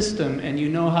learn a system and you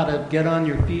know how to get on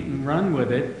your feet and run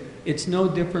with it, it's no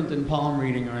different than palm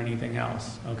reading or anything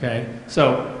else, okay?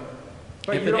 So,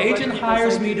 But if you an don't let agent people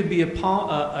hires think- me to be a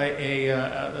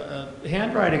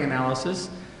handwriting analysis,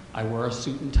 I wear a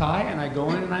suit and tie and I go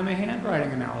in and I'm a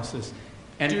handwriting analysis.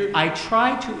 And I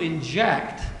try to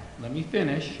inject, let me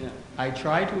finish, I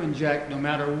try to inject, no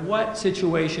matter what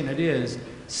situation it is,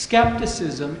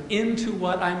 skepticism into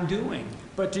what I'm doing.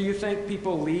 But do you think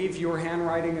people leave your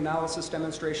handwriting analysis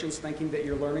demonstrations thinking that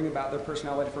you're learning about their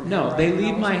personality from No, handwriting they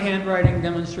leave my analysis? handwriting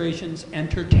demonstrations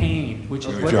entertained, which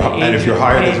is what the And if you're agent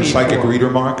hired paid as a me psychic for. reader,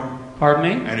 Mark? Pardon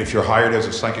me? And if you're hired as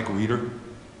a psychic reader?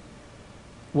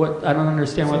 What? I don't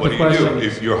understand what What the do you question do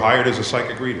is. if you're hired as a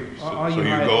psychic reader? Are So you you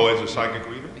hired- go as a psychic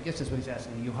reader? I guess that's what he's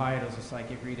asking. You hired as a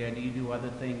psychic reader, and do you do other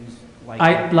things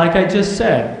like Like I just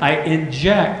said, I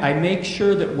inject, I make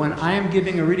sure that when I am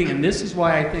giving a reading, and this is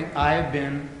why I think I have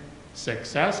been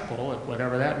successful, at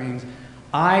whatever that means,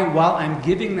 while I'm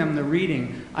giving them the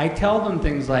reading, I tell them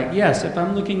things like, yes, if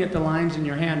I'm looking at the lines in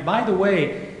your hand, by the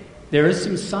way, there is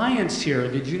some science here.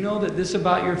 Did you know that this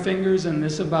about your fingers and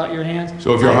this about your hands?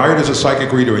 So if you're hired as a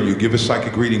psychic reader and you give a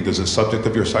psychic reading, does the subject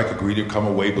of your psychic reading come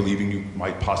away believing you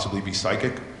might possibly be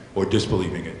psychic, or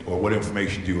disbelieving it? Or what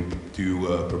information do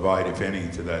you provide, if any,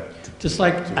 to that? Just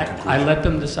like I let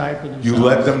them decide for themselves. You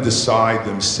let them decide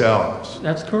themselves.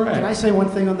 That's correct. Can I say one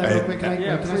thing on that real quick? Can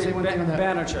Yeah, I say one thing on that?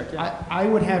 Banachek, yeah. I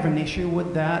would have an issue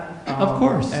with that. Of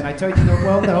course. And I tell you,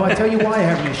 I tell you why I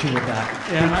have an issue with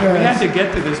that. Yeah, we had to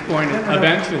get to this point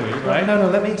eventually, right? No,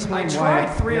 let me I explain why.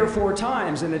 tried 3 or 4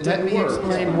 times and it Let didn't me work.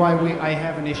 explain why I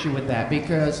have an issue with that.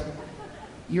 Because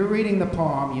you're reading the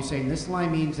palm, you're saying this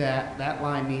line means that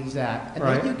line means that. And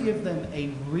Right. then you give them a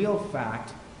real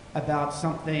fact about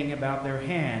something about their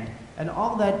hand. And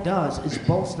all that does is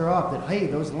bolster up that, hey,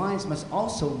 those lines must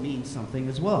also mean something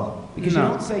as well. Because No. you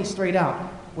don't say straight out,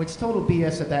 well, it's total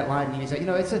BS that line means that. You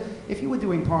know, if you were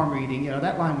doing palm reading, you know,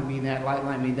 that line would mean that,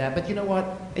 line mean that. But you know what?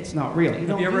 It's not real.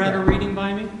 Have you ever had a reading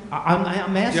by me?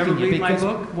 I'm asking ever read my because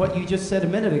book? what you just said a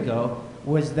minute ago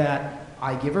was that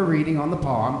I give a reading on the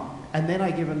palm, and then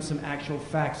I give them some actual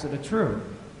facts that are true.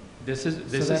 This is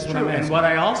that's what true. I'm And asking. what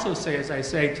I also say is I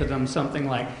say to them something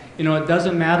like, you know, it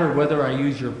doesn't matter whether I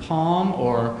use your palm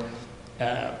or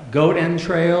goat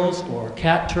entrails or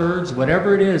cat turds,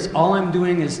 whatever it is, all I'm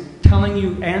doing is telling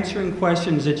you, answering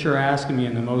questions that you're asking me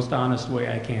in the most honest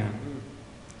way I can.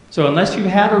 So unless you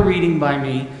had a reading by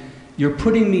me, you're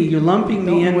lumping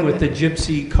me in with the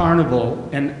Gypsy Carnival,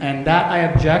 and that I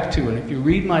object to. And if you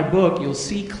read my book, you'll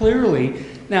see clearly.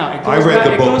 Now, it I goes read back,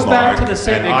 the it book, goes back Mark, to the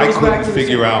same. and it I goes back couldn't to the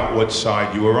figure same- out what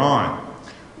side you were on.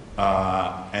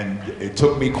 And it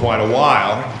took me quite a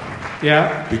while.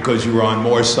 Yeah. Because you were on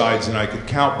more sides than I could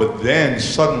count, but then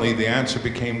suddenly the answer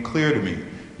became clear to me.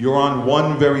 You're on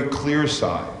one very clear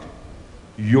side,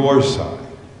 your side.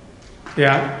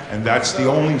 Yeah. And that's the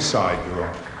only side you're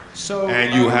on. So,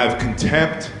 And you have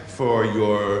contempt for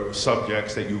your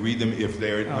subjects, that you read them if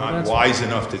they're not that's- wise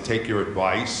enough to take your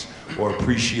advice or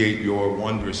appreciate your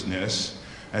wondrousness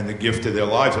and the gift of their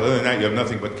lives. Other than that, you have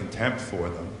nothing but contempt for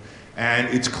them. And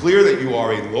it's clear that you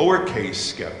are a lowercase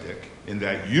skeptic, in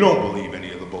that you don't believe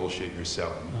any of the bullshit you're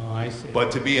selling. Oh, I see.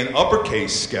 But to be an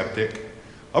uppercase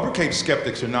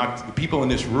skeptics are not the people in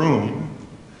this room,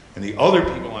 and the other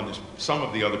people on this, some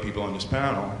of the other people on this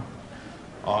panel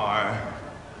are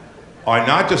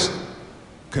not just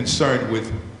concerned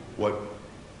with what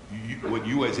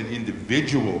you as an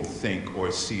individual think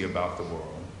or see about the world.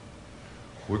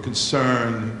 We're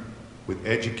concerned with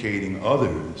educating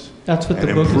others That's what and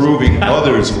the book is improving about.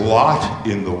 others' lot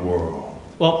in the world.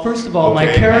 Well, first of all, my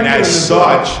Okay? character And in the as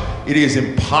book- such, it is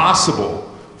impossible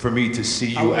for me to see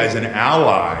you as an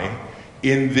ally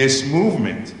in this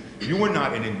movement. You were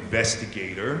not an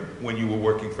investigator when you were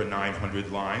working for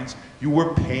 900 Lines. You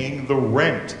were paying the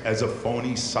rent as a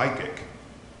phony psychic.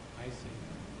 I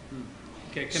see.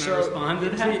 Okay, can so I respond to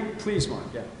that? Please, Mark,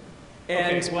 yeah.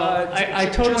 Okay, And, well, I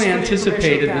just totally for the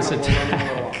anticipated information this panel, we'll run a attack.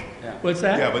 little long. Yeah. What's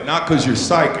that? Yeah, but not because you're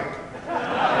psychic.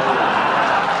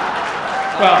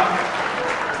 Well,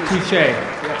 touche.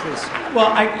 Yeah, please.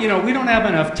 Well, we don't have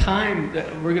enough time.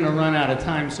 We're going to run out of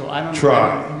time, so I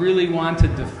don't really want to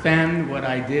defend what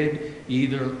I did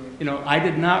either. I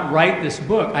did not write this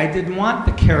book. I didn't want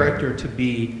the character to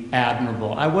be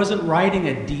admirable. I wasn't writing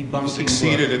a debunking You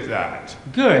succeeded book. at that.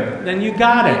 Good. Then you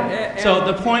got it. So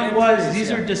the point was, please, these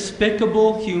yeah. are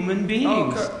despicable human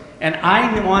beings. Okay. And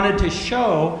I wanted to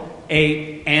show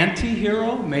a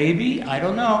anti-hero, maybe, I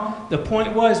don't know. The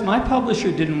point was, my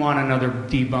publisher didn't want another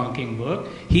debunking book.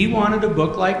 He wanted a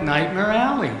book like Nightmare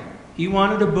Alley. He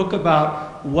wanted a book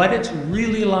about what it's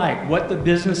really like, what the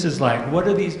business is like, what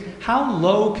are these, how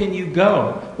low can you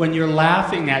go when you're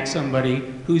laughing at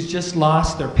somebody who's just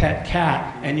lost their pet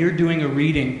cat and you're doing a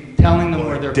reading telling them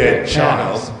where their dead pet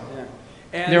child. cat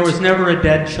is. There was never a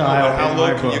dead child. No, but how in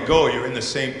low my can book. you go? You're in the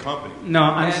same company. No,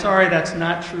 I'm sorry, that's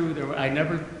not true. I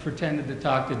never pretended to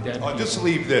talk to dead people. Just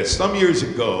leave this. Some years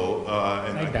ago,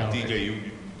 and I doubt DJ, it.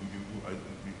 you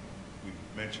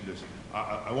mentioned this.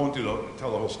 I won't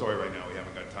tell the whole story right now. We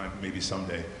haven't got time. Maybe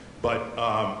someday. But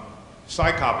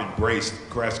Psychop embraced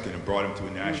Kreskin and brought him to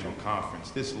a national conference.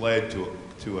 This led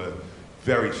to a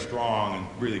very strong and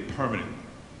really permanent,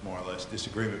 more or less,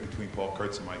 disagreement between Paul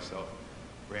Kurtz and myself.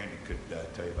 Randy could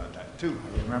tell you about that too.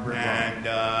 I remember it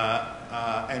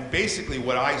well. And basically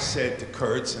what I said to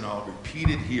Kurtz, and I'll repeat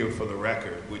it here for the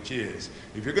record, which is,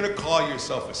 if you're going to call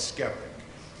yourself a skeptic,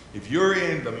 if you're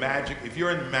in magic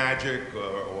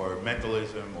or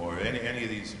mentalism or any of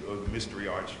these mystery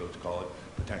arts, let's call it,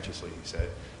 pretentiously, he said,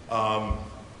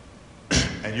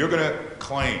 and you're going to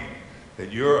claim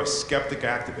that you're a skeptic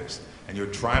activist and you're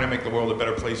trying to make the world a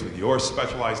better place with your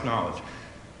specialized knowledge,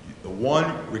 the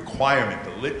one requirement,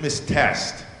 the litmus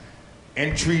test,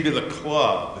 entry to the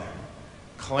club,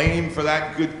 claim for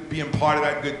that good, being part of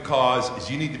that good cause,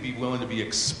 is you need to be willing to be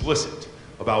explicit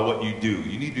about what you do.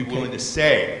 You need to be willing to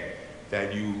say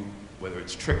that you, whether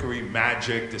it's trickery,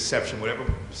 magic, deception, whatever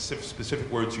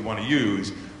specific words you want to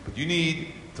use, but you need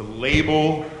to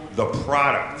label the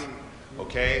product,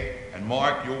 okay? And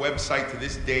Mark, your website to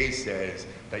this day says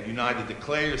that you neither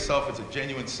declare yourself as a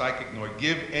genuine psychic nor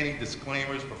give any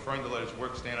disclaimers, preferring to let its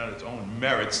work stand on its own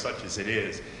merits, such as it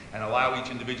is, and allow each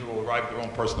individual to arrive at their own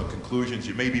personal conclusions.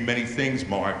 You may be many things,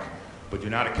 Mark, but you're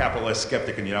not a capital S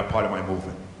skeptic and you're not part of my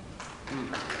movement.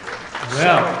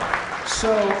 Well,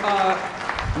 so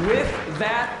with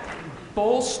that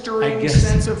bolstering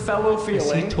sense of fellow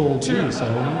feeling, he told me,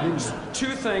 so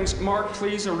two things. Mark,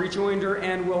 please, a rejoinder,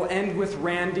 and we'll end with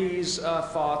Randy's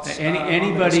thoughts on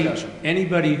the discussion.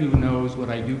 Anybody who knows what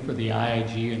I do for the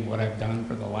IIG and what I've done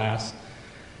for the last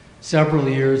several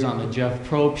years on the Jeff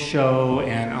Probst show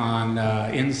and on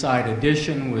Inside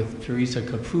Edition with Teresa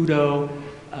Caputo,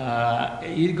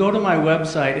 you go to my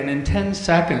website and in 10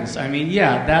 seconds, I mean,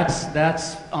 yeah,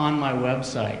 that's on my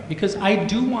website, because I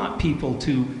do want people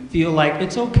to feel like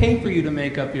it's okay for you to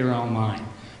make up your own mind.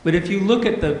 But if you look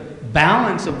at the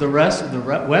balance of the rest of the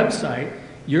website,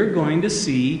 you're going to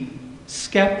see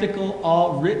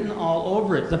skeptical written all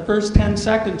over it. The first 10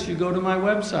 seconds you go to my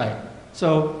website.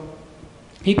 So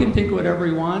he can think whatever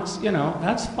he wants, you know,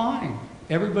 that's fine.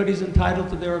 Everybody's entitled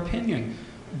to their opinion.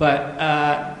 But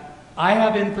I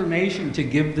have information to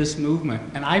give this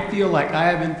movement, and I feel like I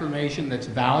have information that's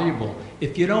valuable.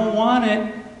 If you don't want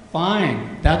it,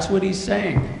 fine. That's what he's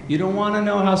saying. You don't want to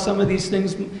know how some of these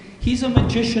things... He's a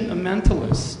magician, a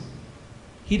mentalist.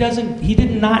 He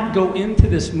did not go into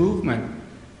this movement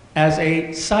as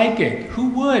a psychic. Who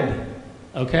would?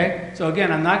 Okay? So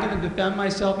again, I'm not going to defend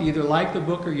myself. You either like the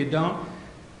book or you don't.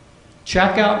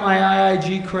 Check out my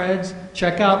IIG creds.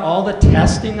 Check out all the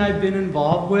testing I've been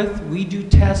involved with. We do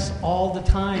tests all the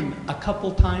time, a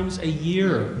couple times a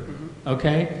year,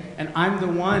 okay? And I'm the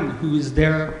one who is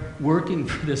there working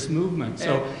for this movement.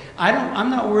 So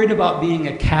I'm not worried about being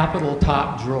a capital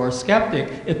top drawer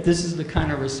skeptic if this is the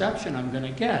kind of reception I'm going to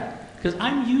get, because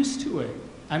I'm used to it.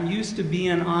 I'm used to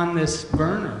being on this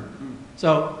burner.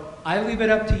 So I leave it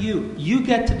up to you. You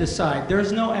get to decide.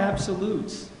 There's no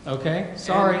absolutes. Okay?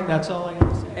 Sorry, that's all I got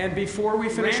to say. And before we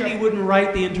finish Randy wouldn't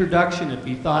write the introduction if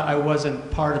he thought I wasn't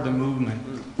part of the movement.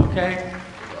 Okay?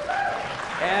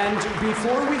 And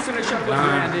before we finish up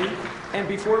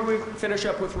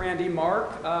with Randy,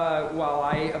 Mark, while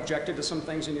I objected to some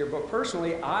things in your book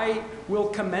personally, I will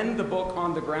commend the book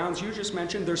on the grounds you just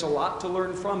mentioned. There's a lot to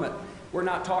learn from it. We're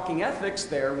not talking ethics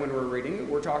there when we're reading it.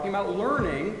 We're talking about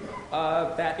learning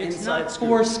that inside It's not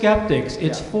for skeptics.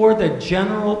 It's for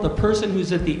the person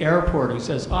who's at the airport who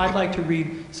says, oh, I'd like to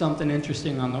read something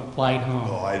interesting on the flight home.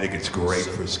 Oh, I think it's great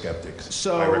for skeptics.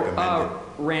 So, I recommend it.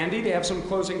 Randy, do you have some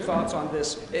closing thoughts on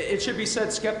this? It should be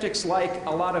said, skeptics like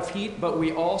a lot of heat, but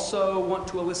we also want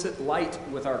to elicit light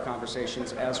with our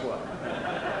conversations as well.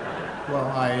 Well,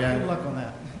 good luck on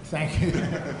that. Thank you.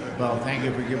 Well, thank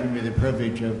you for giving me the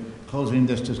privilege of closing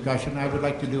this discussion. I would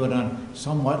like to do it on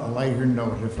somewhat a lighter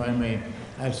note, if I may.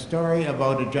 A story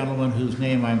about a gentleman whose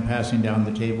name I'm passing down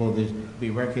the table to be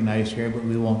recognized here, but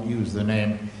we won't use the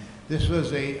name. This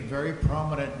was a very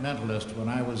prominent mentalist when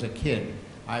I was a kid.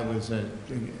 I was a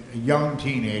young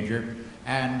teenager,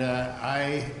 and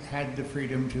I had the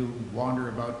freedom to wander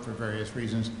about for various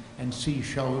reasons and see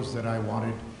shows that I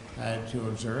wanted to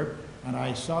observe. And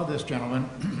I saw this gentleman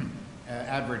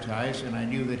advertised, and I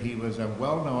knew that he was a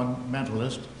well-known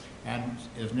mentalist, and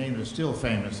his name is still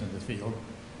famous in the field.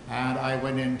 And I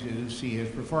went in to see his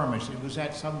performance. It was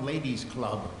at some ladies'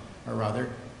 club or other,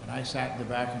 and I sat in the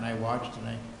back and I watched,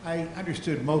 and I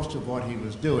understood most of what he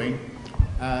was doing,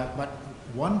 but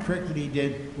one trick that he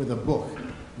did with a book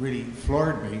really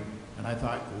floored me, and I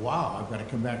thought, wow, I've got to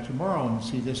come back tomorrow and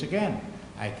see this again.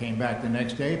 I came back the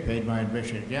next day, paid my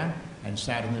admission again, and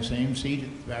sat in the same seat at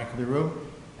the back of the room,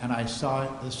 and I saw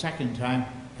it the second time,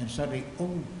 and suddenly, oh,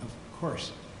 of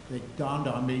course, it dawned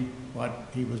on me what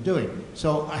he was doing.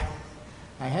 So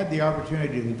I had the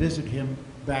opportunity to visit him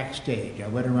backstage. I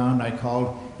went around, I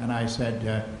called, and I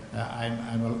said,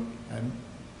 I'm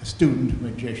a student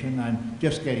magician. I'm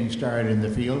just getting started in the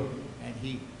field. And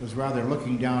he was rather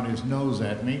looking down his nose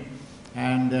at me.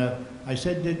 And I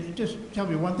said, just tell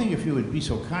me one thing, if you would be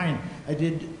so kind.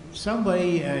 Did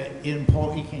somebody in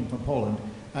Poland, he came from Poland,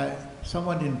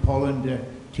 someone in Poland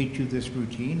teach you this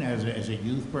routine as a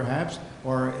youth, perhaps?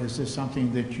 Or is this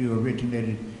something that you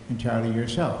originated entirely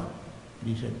yourself? And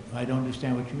he said, I don't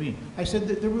understand what you mean. I said,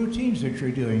 the routines that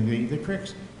you're doing, the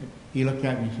tricks. He looked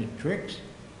at me and said, tricks?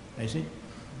 I said,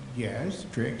 yes,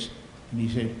 tricks. And he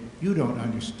said, you don't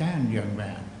understand, young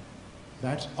man.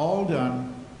 That's all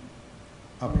done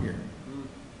up here.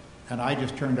 And I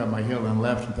just turned on my heel and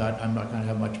left and thought, I'm not going to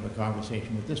have much of a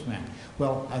conversation with this man.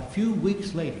 Well, a few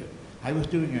weeks later, I was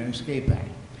doing an escape act,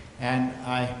 and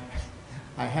I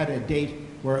had a date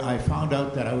where I found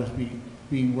out that I was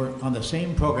being worked on the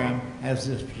same program as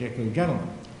this particular gentleman.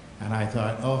 And I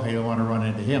thought, oh, I don't want to run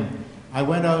into him. I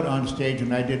went out on stage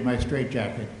and I did my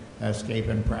straitjacket escape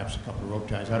and perhaps a couple of rope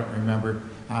ties, I don't remember.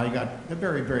 I got a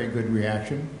very, very good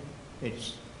reaction.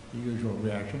 It's the usual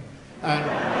reaction. And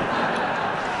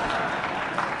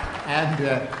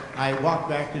I walked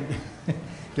back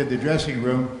to the dressing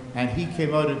room, and he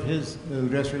came out of his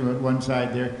dressing room at one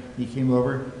side there. He came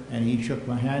over and he shook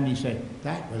my hand and he said,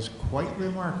 that was quite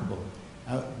remarkable.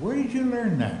 Where did you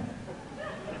learn that?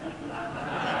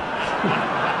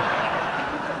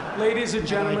 Ladies and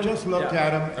gentlemen. And I just looked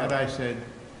at him and I said,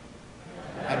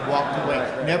 and walked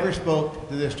away. Never spoke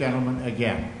to this gentleman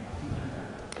again.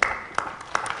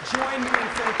 Join me in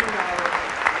thanking our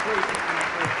great